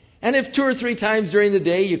 And if 2 or 3 times during the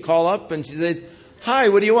day you call up and she says, "Hi,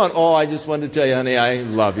 what do you want?" "Oh, I just wanted to tell you, honey, I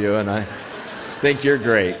love you and I think you're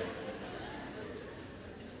great."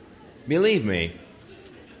 Believe me,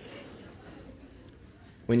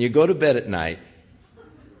 when you go to bed at night,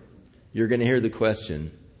 you're going to hear the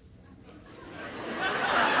question,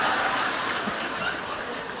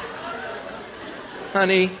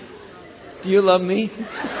 "Honey, do you love me?"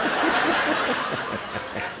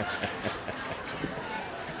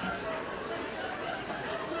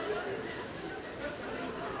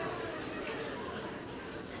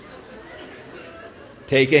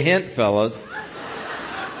 Take a hint, fellas.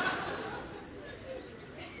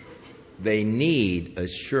 they need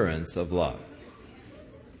assurance of love.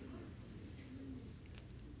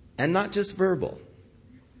 And not just verbal.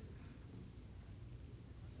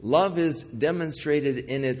 Love is demonstrated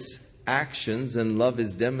in its actions, and love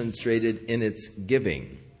is demonstrated in its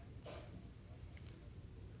giving.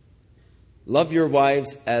 Love your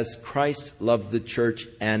wives as Christ loved the church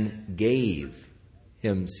and gave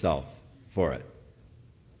himself for it.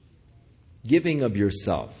 Giving of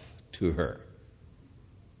yourself to her.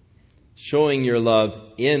 Showing your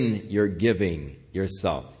love in your giving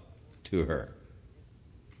yourself to her.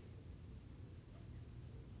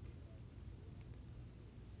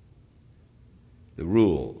 The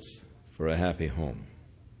rules for a happy home.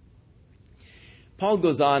 Paul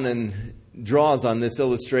goes on and draws on this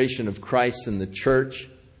illustration of Christ and the church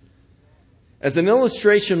as an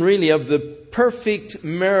illustration really of the perfect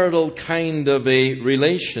marital kind of a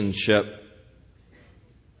relationship.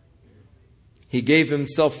 He gave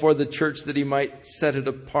himself for the church that he might set it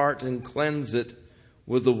apart and cleanse it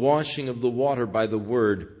with the washing of the water by the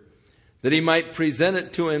word, that he might present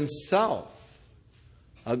it to himself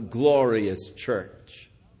a glorious church.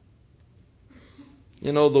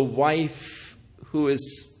 You know, the wife who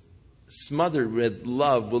is smothered with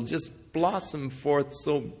love will just blossom forth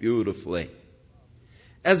so beautifully.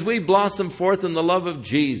 As we blossom forth in the love of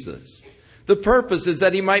Jesus, the purpose is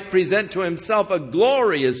that he might present to himself a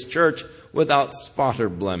glorious church without spot or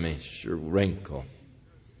blemish or wrinkle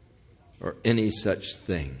or any such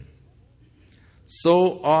thing.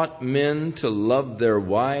 So ought men to love their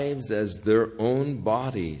wives as their own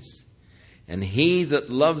bodies. And he that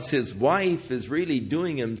loves his wife is really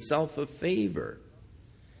doing himself a favor.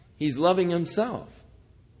 He's loving himself.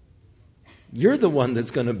 You're the one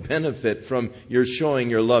that's going to benefit from your showing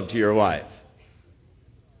your love to your wife.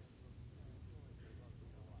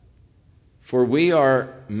 For we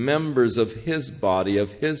are members of his body,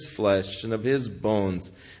 of his flesh, and of his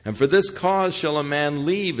bones. And for this cause shall a man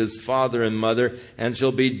leave his father and mother, and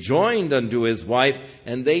shall be joined unto his wife,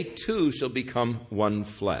 and they two shall become one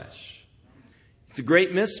flesh. It's a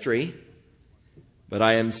great mystery, but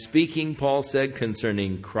I am speaking, Paul said,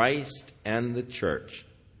 concerning Christ and the church.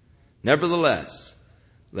 Nevertheless,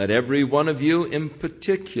 let every one of you in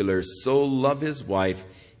particular so love his wife,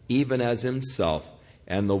 even as himself,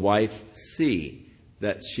 and the wife see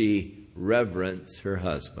that she reverence her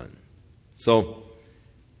husband. So,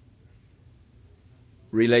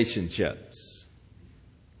 relationships.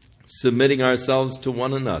 Submitting ourselves to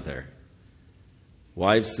one another.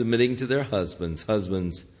 Wives submitting to their husbands.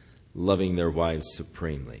 Husbands loving their wives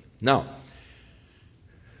supremely. Now,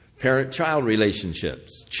 parent-child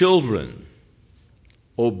relationships. Children,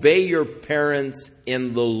 obey your parents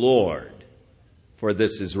in the Lord, for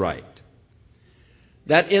this is right.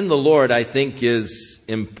 That in the Lord, I think, is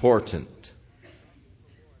important.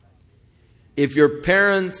 If your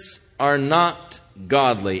parents are not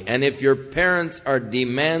godly, and if your parents are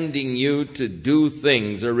demanding you to do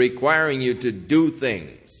things or requiring you to do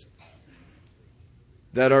things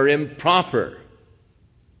that are improper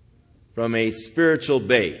from a spiritual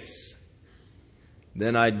base,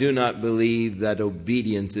 then I do not believe that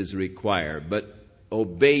obedience is required. But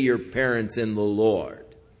obey your parents in the Lord.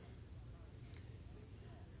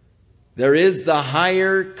 There is the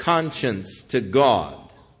higher conscience to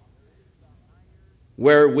God,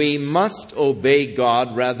 where we must obey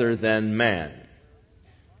God rather than man.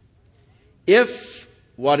 If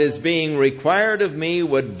what is being required of me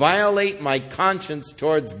would violate my conscience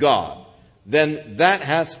towards God, then that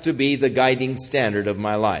has to be the guiding standard of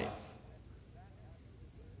my life.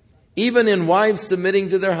 Even in wives submitting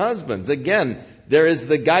to their husbands, again, there is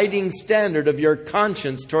the guiding standard of your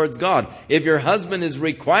conscience towards God. If your husband is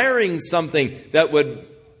requiring something that would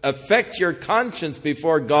affect your conscience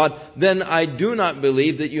before God, then I do not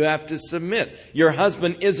believe that you have to submit. Your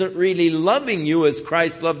husband isn't really loving you as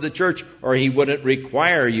Christ loved the church, or he wouldn't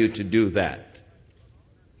require you to do that.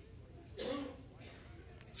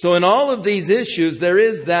 So in all of these issues, there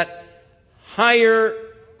is that higher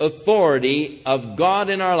authority of God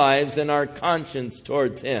in our lives and our conscience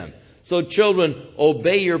towards him. So children,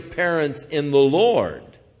 obey your parents in the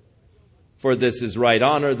Lord, for this is right.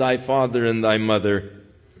 Honor thy father and thy mother,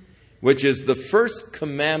 which is the first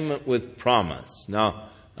commandment with promise. Now,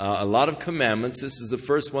 a lot of commandments, this is the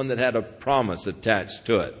first one that had a promise attached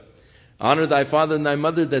to it. Honor thy father and thy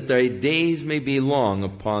mother, that thy days may be long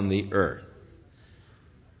upon the earth,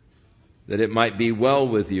 that it might be well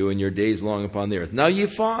with you and your days long upon the earth. Now, ye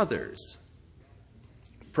fathers,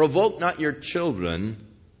 provoke not your children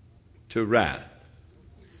to wrath.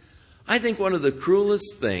 I think one of the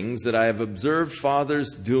cruelest things that I have observed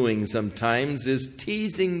fathers doing sometimes is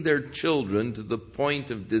teasing their children to the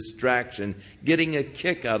point of distraction, getting a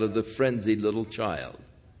kick out of the frenzied little child.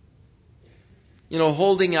 You know,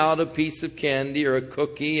 holding out a piece of candy or a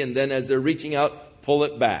cookie, and then as they're reaching out, pull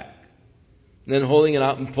it back. And then holding it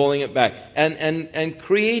out and pulling it back. And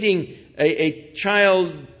creating a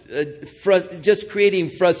child, just creating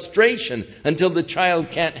frustration until the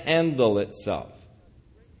child can't handle itself.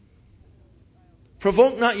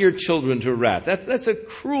 Provoke not your children to wrath. That's a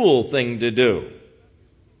cruel thing to do.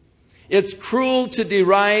 It's cruel to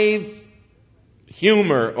derive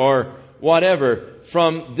humor or whatever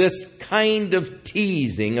from this kind of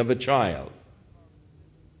teasing of a child.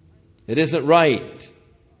 It isn't right.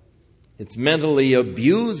 It's mentally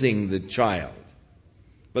abusing the child.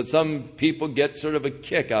 But some people get sort of a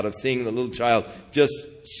kick out of seeing the little child just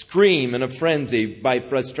scream in a frenzy by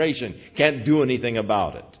frustration. Can't do anything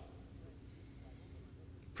about it.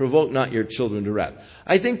 Provoke not your children to wrath.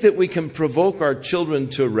 I think that we can provoke our children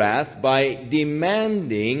to wrath by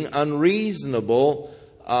demanding unreasonable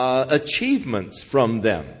achievements from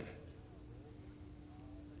them.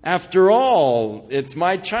 After all, it's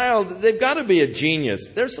my child. They've got to be a genius.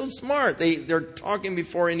 They're so smart. They're talking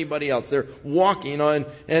before anybody else. They're walking,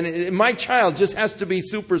 and my child just has to be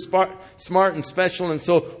super smart and special. And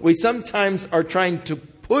so we sometimes are trying to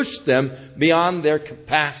push them beyond their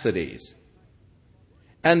capacities.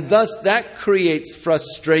 And thus that creates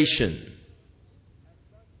frustration.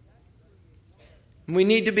 We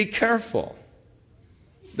need to be careful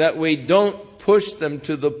that we don't push them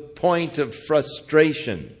to the point of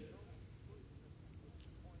frustration.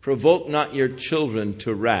 Provoke not your children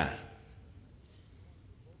to wrath.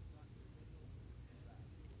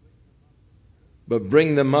 But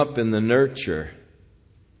bring them up in the nurture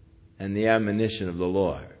and the admonition of the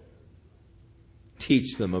Lord.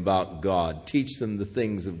 Teach them about God. Teach them the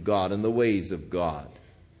things of God and the ways of God.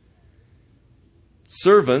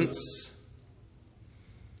 Servants,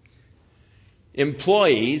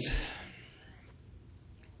 employees,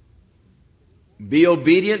 be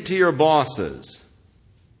obedient to your bosses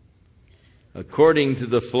according to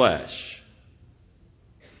the flesh,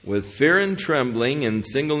 with fear and trembling and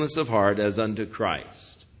singleness of heart as unto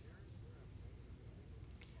Christ.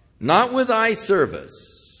 Not with eye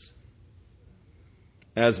service,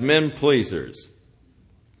 as men pleasers,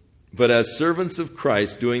 but as servants of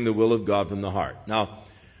Christ, doing the will of God from the heart. Now,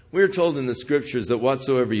 we are told in the Scriptures that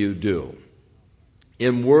whatsoever you do,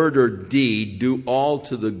 in word or deed, do all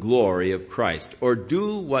to the glory of Christ, or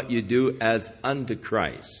do what you do as unto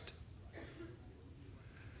Christ.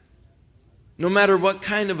 No matter what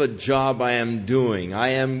kind of a job I am doing, I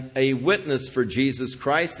am a witness for Jesus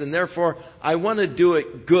Christ, and therefore I want to do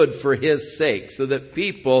it good for His sake, so that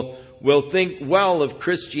people will think well of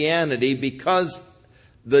Christianity because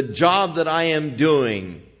the job that I am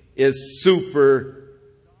doing is super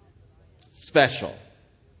special.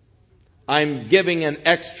 I'm giving an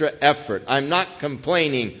extra effort. I'm not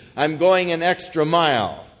complaining. I'm going an extra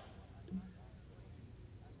mile.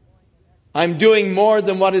 I'm doing more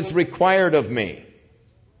than what is required of me.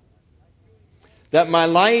 That my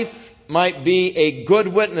life might be a good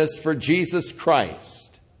witness for Jesus Christ.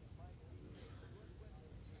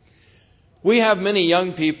 We have many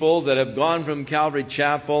young people that have gone from Calvary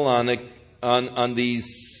Chapel on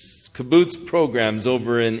these kibbutz programs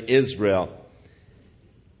over in Israel.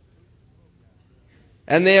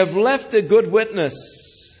 And they have left a good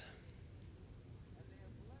witness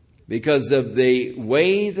because of the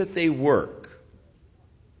way that they work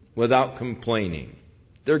without complaining.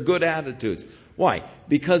 They're good attitudes. Why?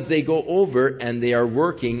 Because they go over and they are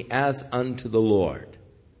working as unto the Lord.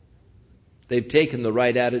 They've taken the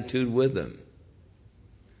right attitude with them.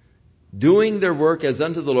 Doing their work as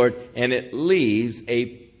unto the Lord, and it leaves a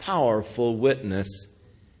powerful witness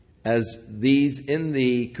as these in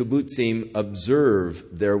the kibbutzim observe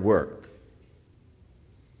their work.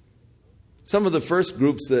 Some of the first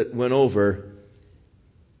groups that went over,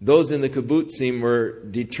 those in the kibbutzim were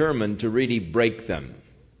determined to really break them.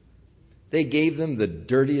 They gave them the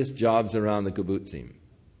dirtiest jobs around the kibbutzim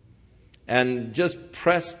and just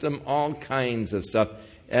pressed them all kinds of stuff.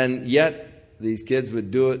 And yet these kids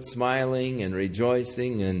would do it smiling and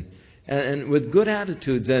rejoicing and with good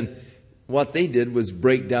attitudes. And what they did was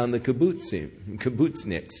break down the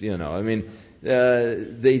kibbutzniks, I mean,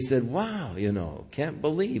 they said, wow, can't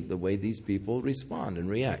believe the way these people respond and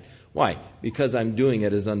react. Why? Because I'm doing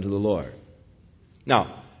it as unto the Lord.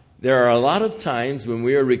 Now, there are a lot of times when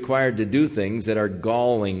we are required to do things that are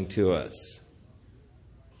galling to us.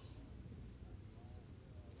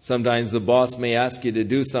 Sometimes the boss may ask you to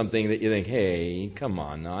do something that you think, hey, come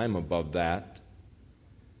on now, I'm above that.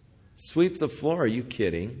 Sweep the floor, are you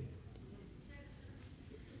kidding?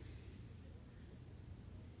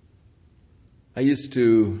 I used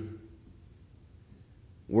to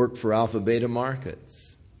work for Alpha Beta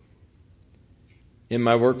Markets. In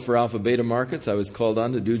my work for Alpha Beta Markets, I was called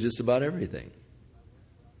on to do just about everything.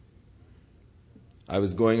 I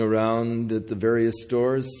was going around at the various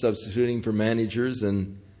stores, substituting for managers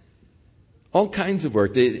and all kinds of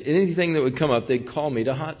work. Anything that would come up, they'd call me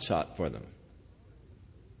to hotshot for them.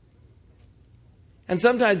 And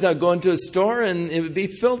sometimes I'd go into a store and it would be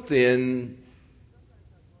filthy, and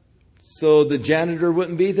so the janitor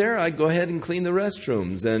wouldn't be there. I'd go ahead and clean the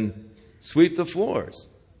restrooms and sweep the floors.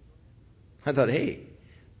 I thought, hey,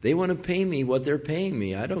 they want to pay me what they're paying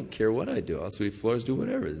me. I don't care what I do. I'll sweep floors, do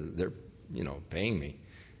whatever. They're, paying me.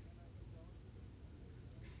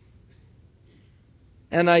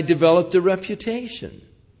 And I developed a reputation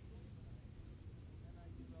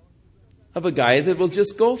of a guy that will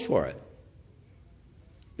just go for it.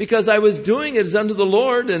 Because I was doing it as unto the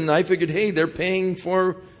Lord, and I figured, hey, they're paying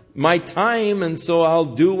for my time, and so I'll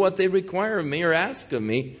do what they require of me or ask of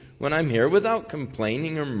me when I'm here without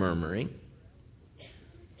complaining or murmuring.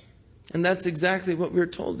 And that's exactly what we're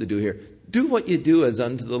told to do here. Do what you do as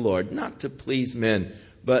unto the Lord, not to please men,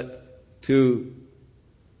 but to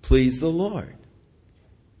please the Lord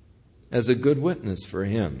as a good witness for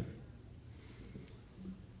Him.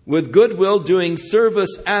 With goodwill doing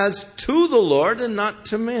service as to the Lord and not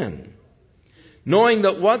to men, knowing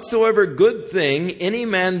that whatsoever good thing any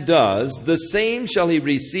man does, the same shall he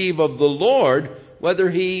receive of the Lord, whether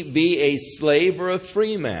he be a slave or a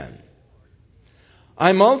free man.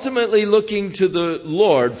 I'm ultimately looking to the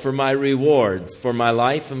Lord for my rewards, for my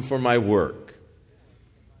life and for my work.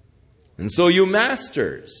 And so you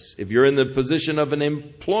masters, if you're in the position of an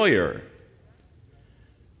employer,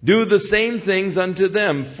 do the same things unto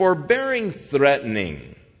them, forbearing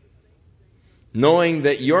threatening, knowing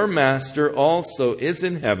that your master also is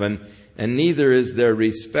in heaven, and neither is there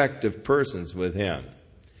respect of persons with him.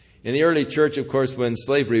 In the early church, of course, when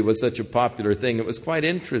slavery was such a popular thing, it was quite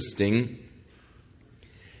interesting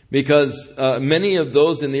because many of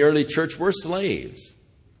those in the early church were slaves.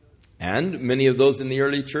 And many of those in the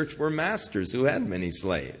early church were masters who had many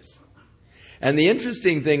slaves. And the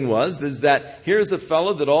interesting thing was that here's a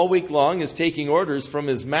fellow that all week long is taking orders from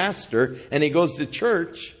his master, and he goes to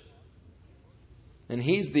church, and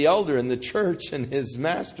he's the elder in the church, and his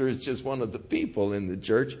master is just one of the people in the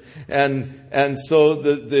church. And so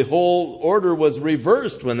the whole order was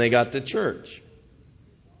reversed when they got to church.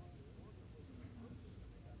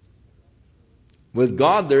 With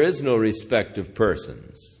God, there is no respect of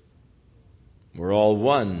persons. We're all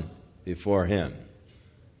one before Him.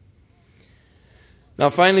 Now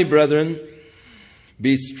finally, brethren,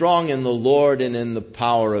 be strong in the Lord and in the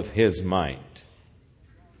power of His might.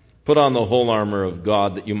 Put on the whole armor of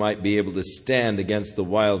God, that you might be able to stand against the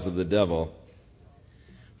wiles of the devil.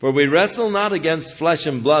 For we wrestle not against flesh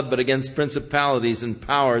and blood, but against principalities and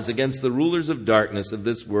powers, against the rulers of darkness of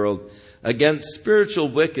this world, against spiritual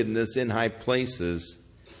wickedness in high places.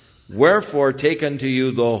 Wherefore take unto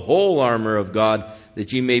you the whole armor of God,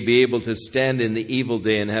 that ye may be able to stand in the evil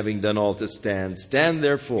day, and having done all to stand, stand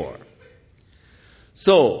therefore.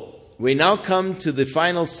 So, we now come to the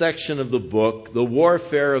final section of the book, the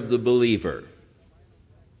warfare of the believer.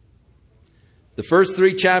 The first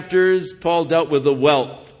 3 chapters, Paul dealt with the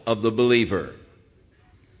wealth of the believer.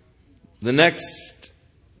 The next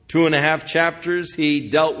 2.5 chapters, he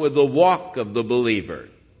dealt with the walk of the believer.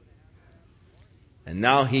 And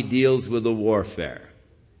now he deals with the warfare.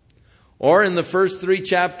 Or in the first 3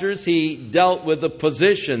 chapters, he dealt with the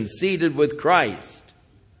position seated with Christ.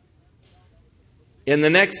 In the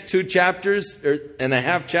next 2 chapters, and a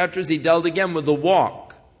half chapters, he dealt again with the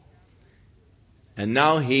walk. And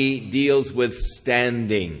now he deals with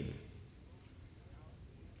standing.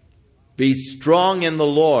 Be strong in the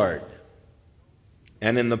Lord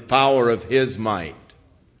and in the power of His might.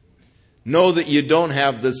 Know that you don't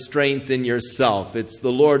have the strength in yourself. It's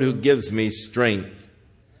the Lord who gives me strength.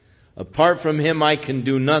 Apart from Him, I can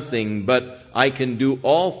do nothing, but I can do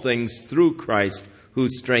all things through Christ who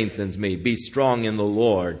strengthens me. Be strong in the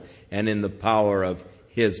Lord and in the power of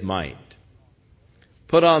His might.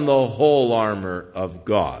 Put on the whole armor of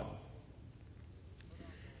God.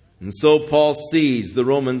 And so Paul sees the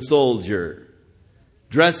Roman soldier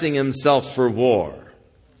dressing himself for war.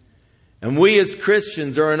 And we as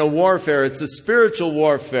Christians are in a warfare. It's a spiritual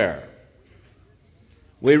warfare.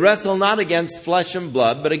 We wrestle not against flesh and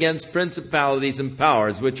blood, but against principalities and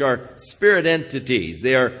powers, which are spirit entities.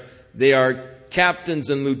 They are captains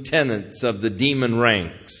and lieutenants of the demon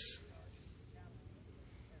ranks.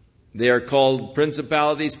 They are called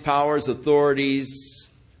principalities, powers, authorities,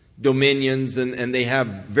 dominions, and they have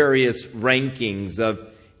various rankings of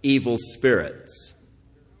evil spirits.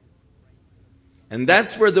 And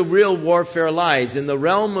that's where the real warfare lies, in the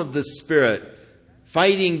realm of the Spirit,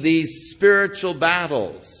 fighting these spiritual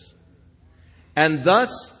battles. And thus,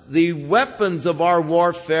 the weapons of our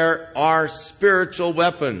warfare are spiritual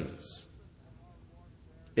weapons.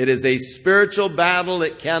 It is a spiritual battle.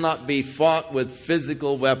 It cannot be fought with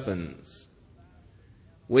physical weapons.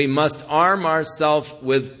 We must arm ourselves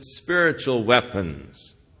with spiritual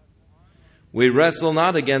weapons. We wrestle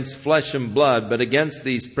not against flesh and blood, but against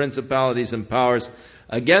these principalities and powers,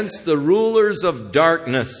 against the rulers of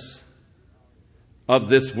darkness of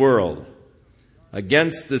this world,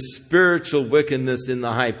 against the spiritual wickedness in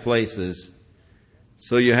the high places.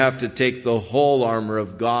 So you have to take the whole armor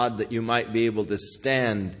of God that you might be able to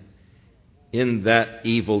stand in that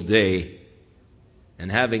evil day,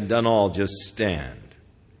 and having done all, just stand.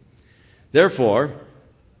 Therefore,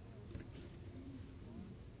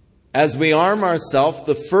 as we arm ourselves,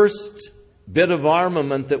 the first bit of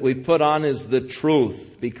armament that we put on is the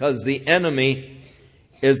truth, because the enemy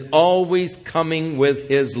is always coming with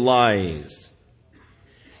his lies.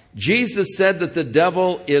 Jesus said that the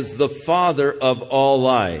devil is the father of all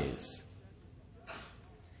lies.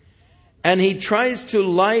 And he tries to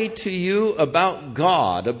lie to you about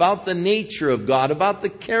God, about the nature of God, about the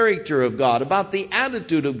character of God, about the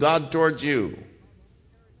attitude of God towards you.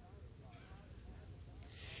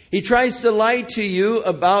 He tries to lie to you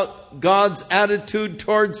about God's attitude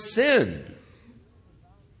towards sin.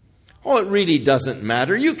 Oh, it really doesn't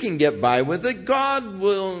matter. You can get by with it. God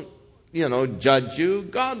will, judge you.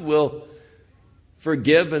 God will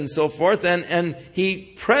forgive and so forth. And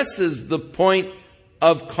he presses the point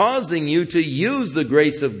of causing you to use the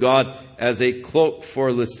grace of God as a cloak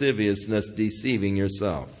for lasciviousness, deceiving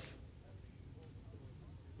yourself.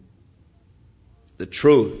 The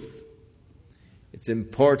truth. It's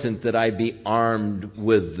important that I be armed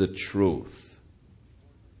with the truth.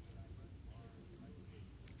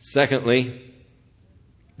 Secondly,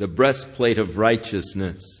 the breastplate of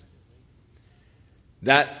righteousness.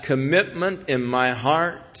 That commitment in my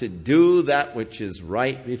heart to do that which is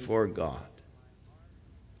right before God.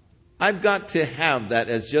 I've got to have that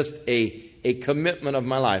as just a commitment of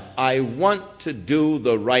my life. I want to do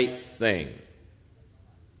the right thing.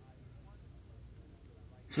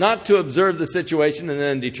 Not to observe the situation and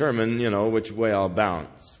then determine, which way I'll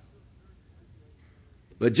bounce.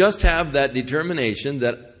 But just have that determination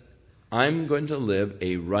that I'm going to live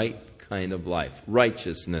a right kind of life.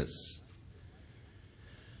 Righteousness.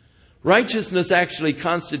 Righteousness actually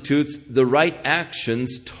constitutes the right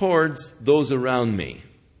actions towards those around me.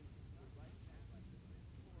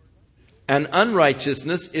 And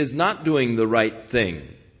unrighteousness is not doing the right thing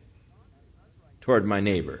toward my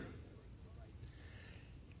neighbor.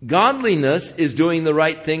 Godliness is doing the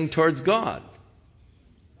right thing towards God.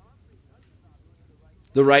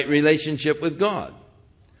 The right relationship with God.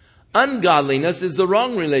 Ungodliness is the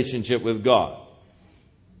wrong relationship with God.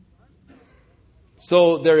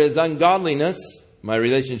 So there is ungodliness, my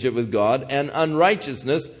relationship with God, and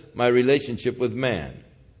unrighteousness, my relationship with man.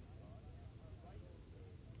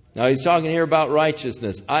 Now he's talking here about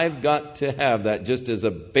righteousness. I've got to have that just as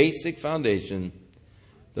a basic foundation.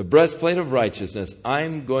 The breastplate of righteousness.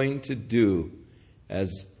 I'm going to do,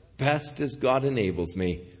 as best as God enables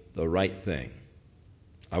me, the right thing.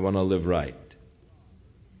 I want to live right.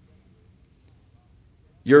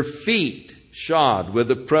 Your feet shod with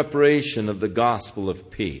the preparation of the gospel of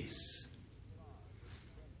peace.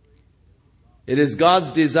 It is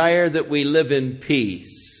God's desire that we live in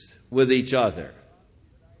peace with each other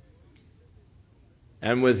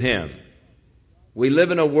and with Him. We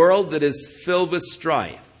live in a world that is filled with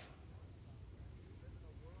strife.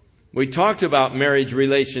 We talked about marriage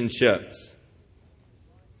relationships.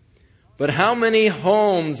 But how many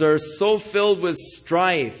homes are so filled with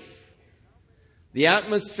strife? The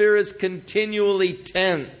atmosphere is continually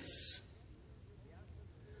tense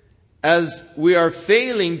as we are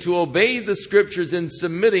failing to obey the Scriptures in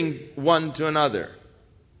submitting one to another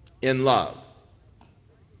in love.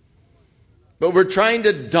 But we're trying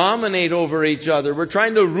to dominate over each other. We're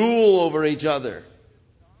trying to rule over each other.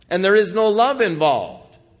 And there is no love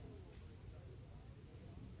involved.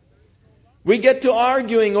 We get to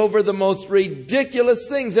arguing over the most ridiculous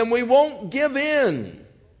things, and we won't give in.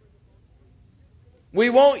 We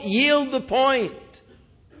won't yield the point.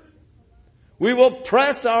 We will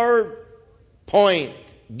press our point.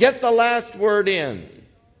 Get the last word in.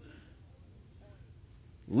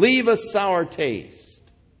 leave a sour taste.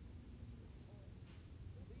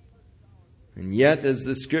 And yet, as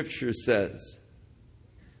the Scripture says,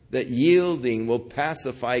 that yielding will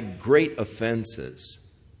pacify great offenses.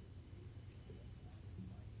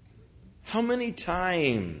 How many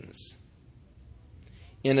times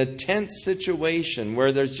in a tense situation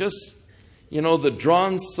where there's just, the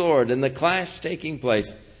drawn sword and the clash taking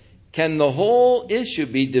place, can the whole issue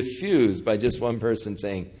be diffused by just one person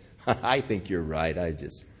saying, I think you're right. I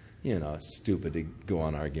just, stupid to go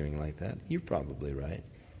on arguing like that. You're probably right.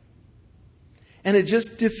 And it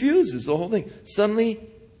just diffuses the whole thing. Suddenly,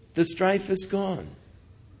 the strife is gone.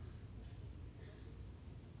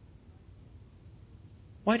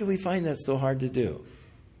 Why do we find that so hard to do?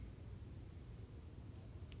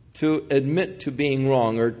 To admit to being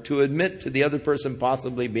wrong, or to admit to the other person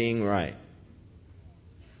possibly being right,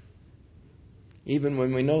 even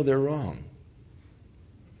when we know they're wrong.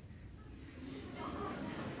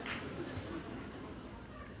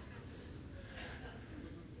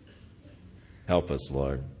 Help us,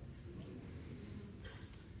 Lord.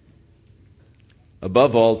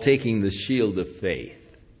 Above all, taking the shield of faith.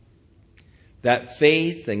 That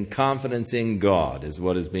faith and confidence in God is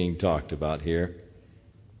what is being talked about here.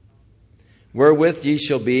 Wherewith ye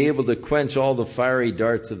shall be able to quench all the fiery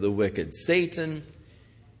darts of the wicked. Satan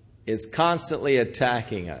is constantly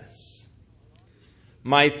attacking us.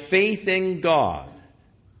 My faith in God,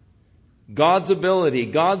 God's ability,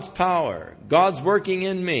 God's power, God's working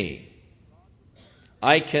in me,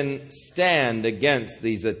 I can stand against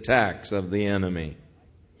these attacks of the enemy.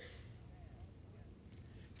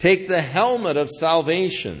 Take the helmet of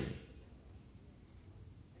salvation.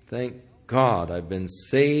 Thank God I've been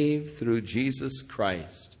saved through Jesus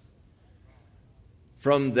Christ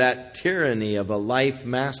from that tyranny of a life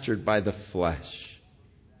mastered by the flesh.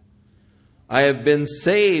 I have been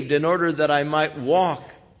saved in order that I might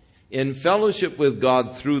walk in fellowship with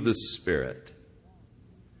God through the Spirit.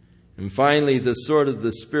 And finally, the sword of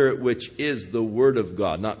the Spirit, which is the Word of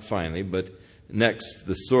God. Not finally, but next,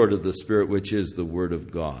 the sword of the Spirit, which is the Word of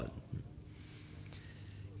God.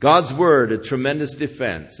 God's Word, a tremendous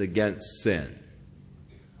defense against sin.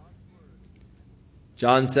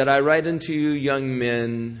 John said, I write unto you, young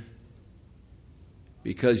men,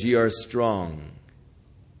 because ye are strong,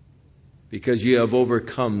 because ye have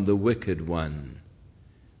overcome the wicked one,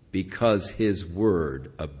 because his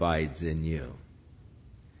Word abides in you.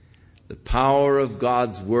 The power of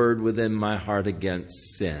God's Word within my heart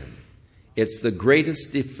against sin. It's the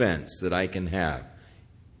greatest defense that I can have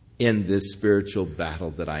in this spiritual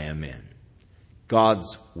battle that I am in.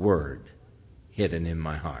 God's Word hidden in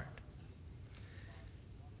my heart.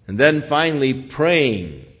 And then finally,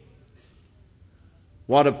 praying.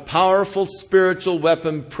 What a powerful spiritual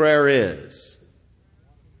weapon prayer is.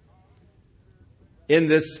 In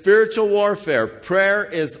this spiritual warfare, prayer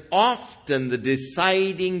is often the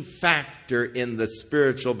deciding factor in the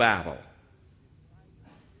spiritual battle.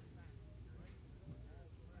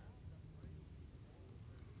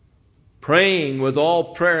 Praying with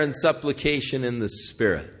all prayer and supplication in the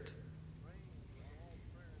Spirit.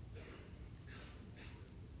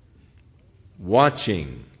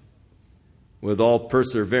 Watching with all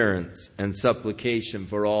perseverance and supplication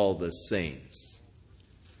for all the saints.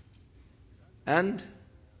 And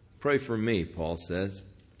pray for me, Paul says,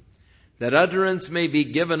 that utterance may be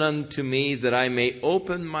given unto me, that I may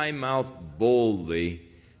open my mouth boldly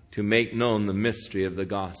to make known the mystery of the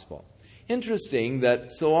gospel. Interesting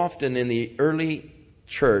that so often in the early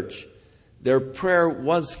church, their prayer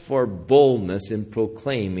was for boldness in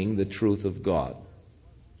proclaiming the truth of God.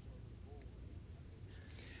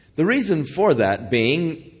 The reason for that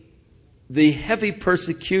being the heavy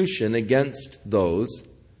persecution against those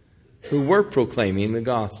who were proclaiming the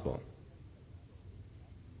gospel.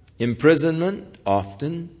 Imprisonment,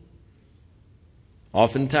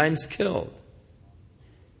 oftentimes killed.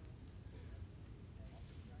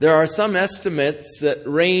 There are some estimates that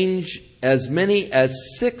range as many as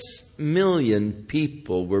 6 million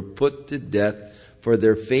people were put to death for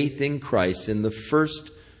their faith in Christ in the first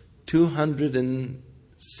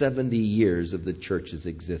 270 years of the church's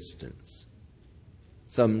existence.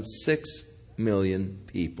 Some 6 million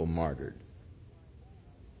people martyred.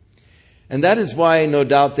 And that is why, no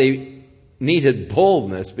doubt, they needed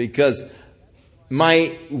boldness, because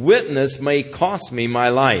my witness may cost me my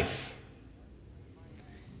life.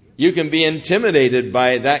 You can be intimidated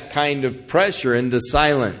by that kind of pressure into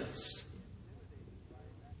silence.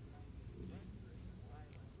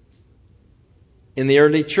 In the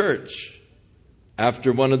early church,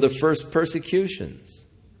 after one of the first persecutions,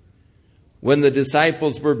 when the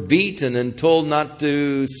disciples were beaten and told not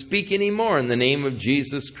to speak anymore in the name of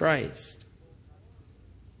Jesus Christ.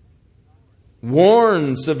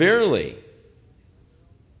 Warned severely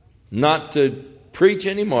not to preach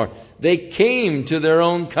anymore. They came to their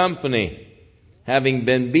own company, having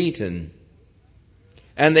been beaten.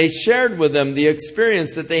 And they shared with them the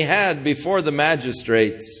experience that they had before the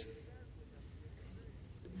magistrates.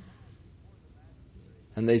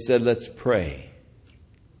 And they said, let's pray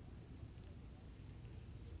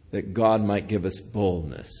that God might give us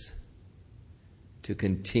boldness to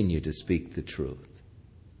continue to speak the truth.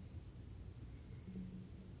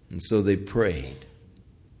 And so they prayed,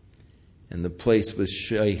 and the place was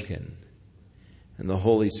shaken, and the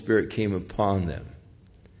Holy Spirit came upon them,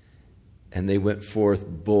 and they went forth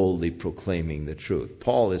boldly proclaiming the truth.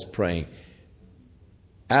 Paul is praying,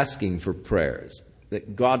 asking for prayers,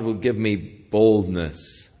 that God will give me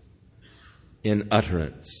boldness in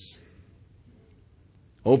utterance,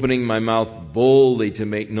 opening my mouth boldly to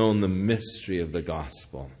make known the mystery of the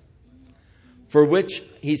gospel, for which,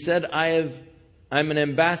 he said, I'm an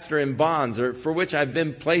ambassador in bonds, or for which I've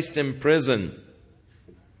been placed in prison,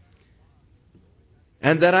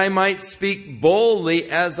 and that I might speak boldly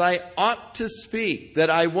as I ought to speak, that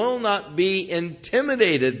I will not be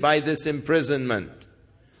intimidated by this imprisonment,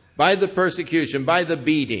 by the persecution, by the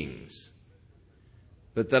beatings,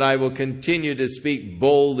 but that I will continue to speak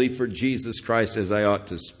boldly for Jesus Christ as I ought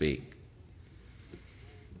to speak.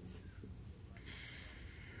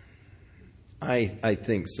 I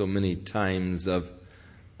think so many times of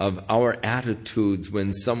our attitudes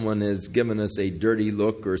when someone has given us a dirty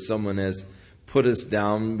look or someone has put us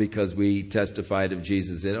down because we testified of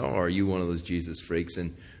Jesus. And, are you one of those Jesus freaks?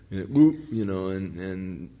 And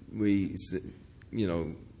we,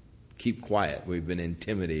 keep quiet. We've been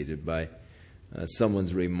intimidated by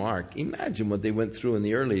someone's remark. Imagine what they went through in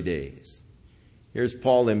the early days. Here's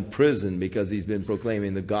Paul in prison because he's been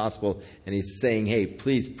proclaiming the gospel, and he's saying, hey,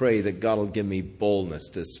 please pray that God will give me boldness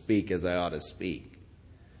to speak as I ought to speak.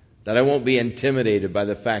 That I won't be intimidated by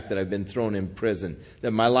the fact that I've been thrown in prison,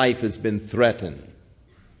 that my life has been threatened,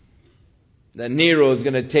 that Nero is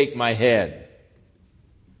going to take my head.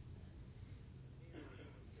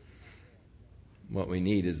 What we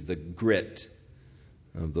need is the grit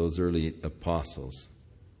of those early apostles.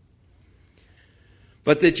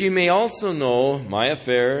 But that you may also know my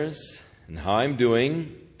affairs and how I'm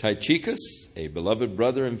doing, Tychicus, a beloved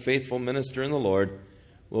brother and faithful minister in the Lord,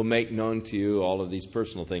 will make known to you all of these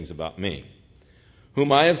personal things about me,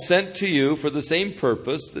 whom I have sent to you for the same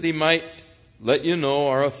purpose, that he might let you know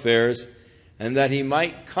our affairs and that he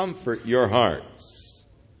might comfort your hearts.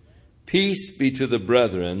 Peace be to the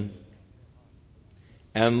brethren,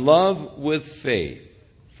 and love with faith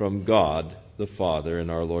from God the Father and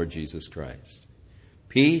our Lord Jesus Christ.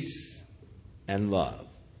 Peace and love,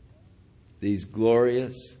 these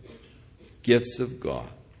glorious gifts of God.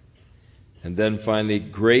 And then finally,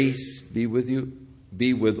 grace be with you,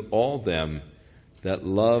 be with all them that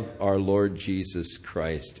love our Lord Jesus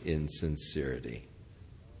Christ in sincerity.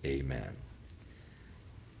 Amen.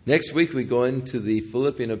 Next week we go into the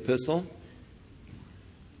Philippian epistle.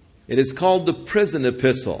 It is called the prison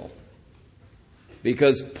epistle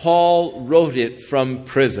because Paul wrote it from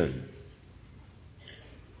prison.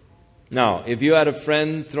 Now, if you had a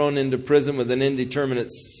friend thrown into prison with an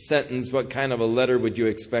indeterminate sentence, what kind of a letter would you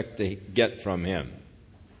expect to get from him?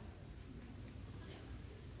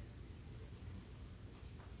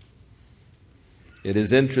 It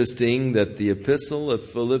is interesting that the epistle of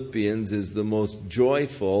Philippians is the most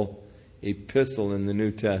joyful epistle in the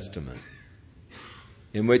New Testament,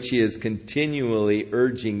 in which he is continually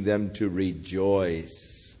urging them to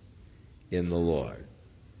rejoice in the Lord.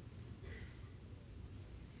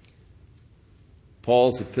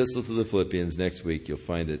 Paul's epistle to the Philippians, next week, you'll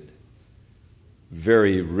find it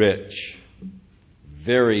very rich,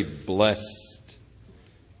 very blessed,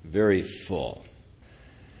 very full.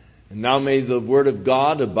 And now may the word of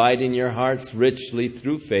God abide in your hearts richly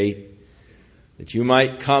through faith, that you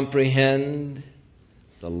might comprehend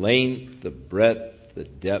the length, the breadth, the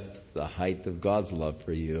depth, the height of God's love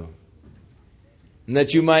for you, and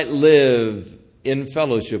that you might live in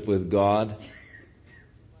fellowship with God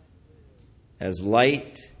as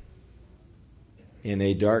light in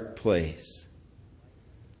a dark place.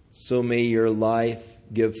 So may your life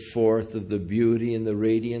give forth of the beauty and the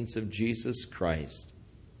radiance of Jesus Christ,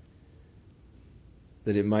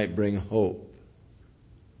 that it might bring hope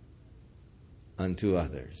unto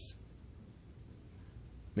others.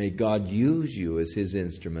 May God use you as his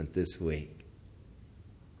instrument this week.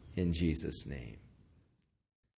 In Jesus' name.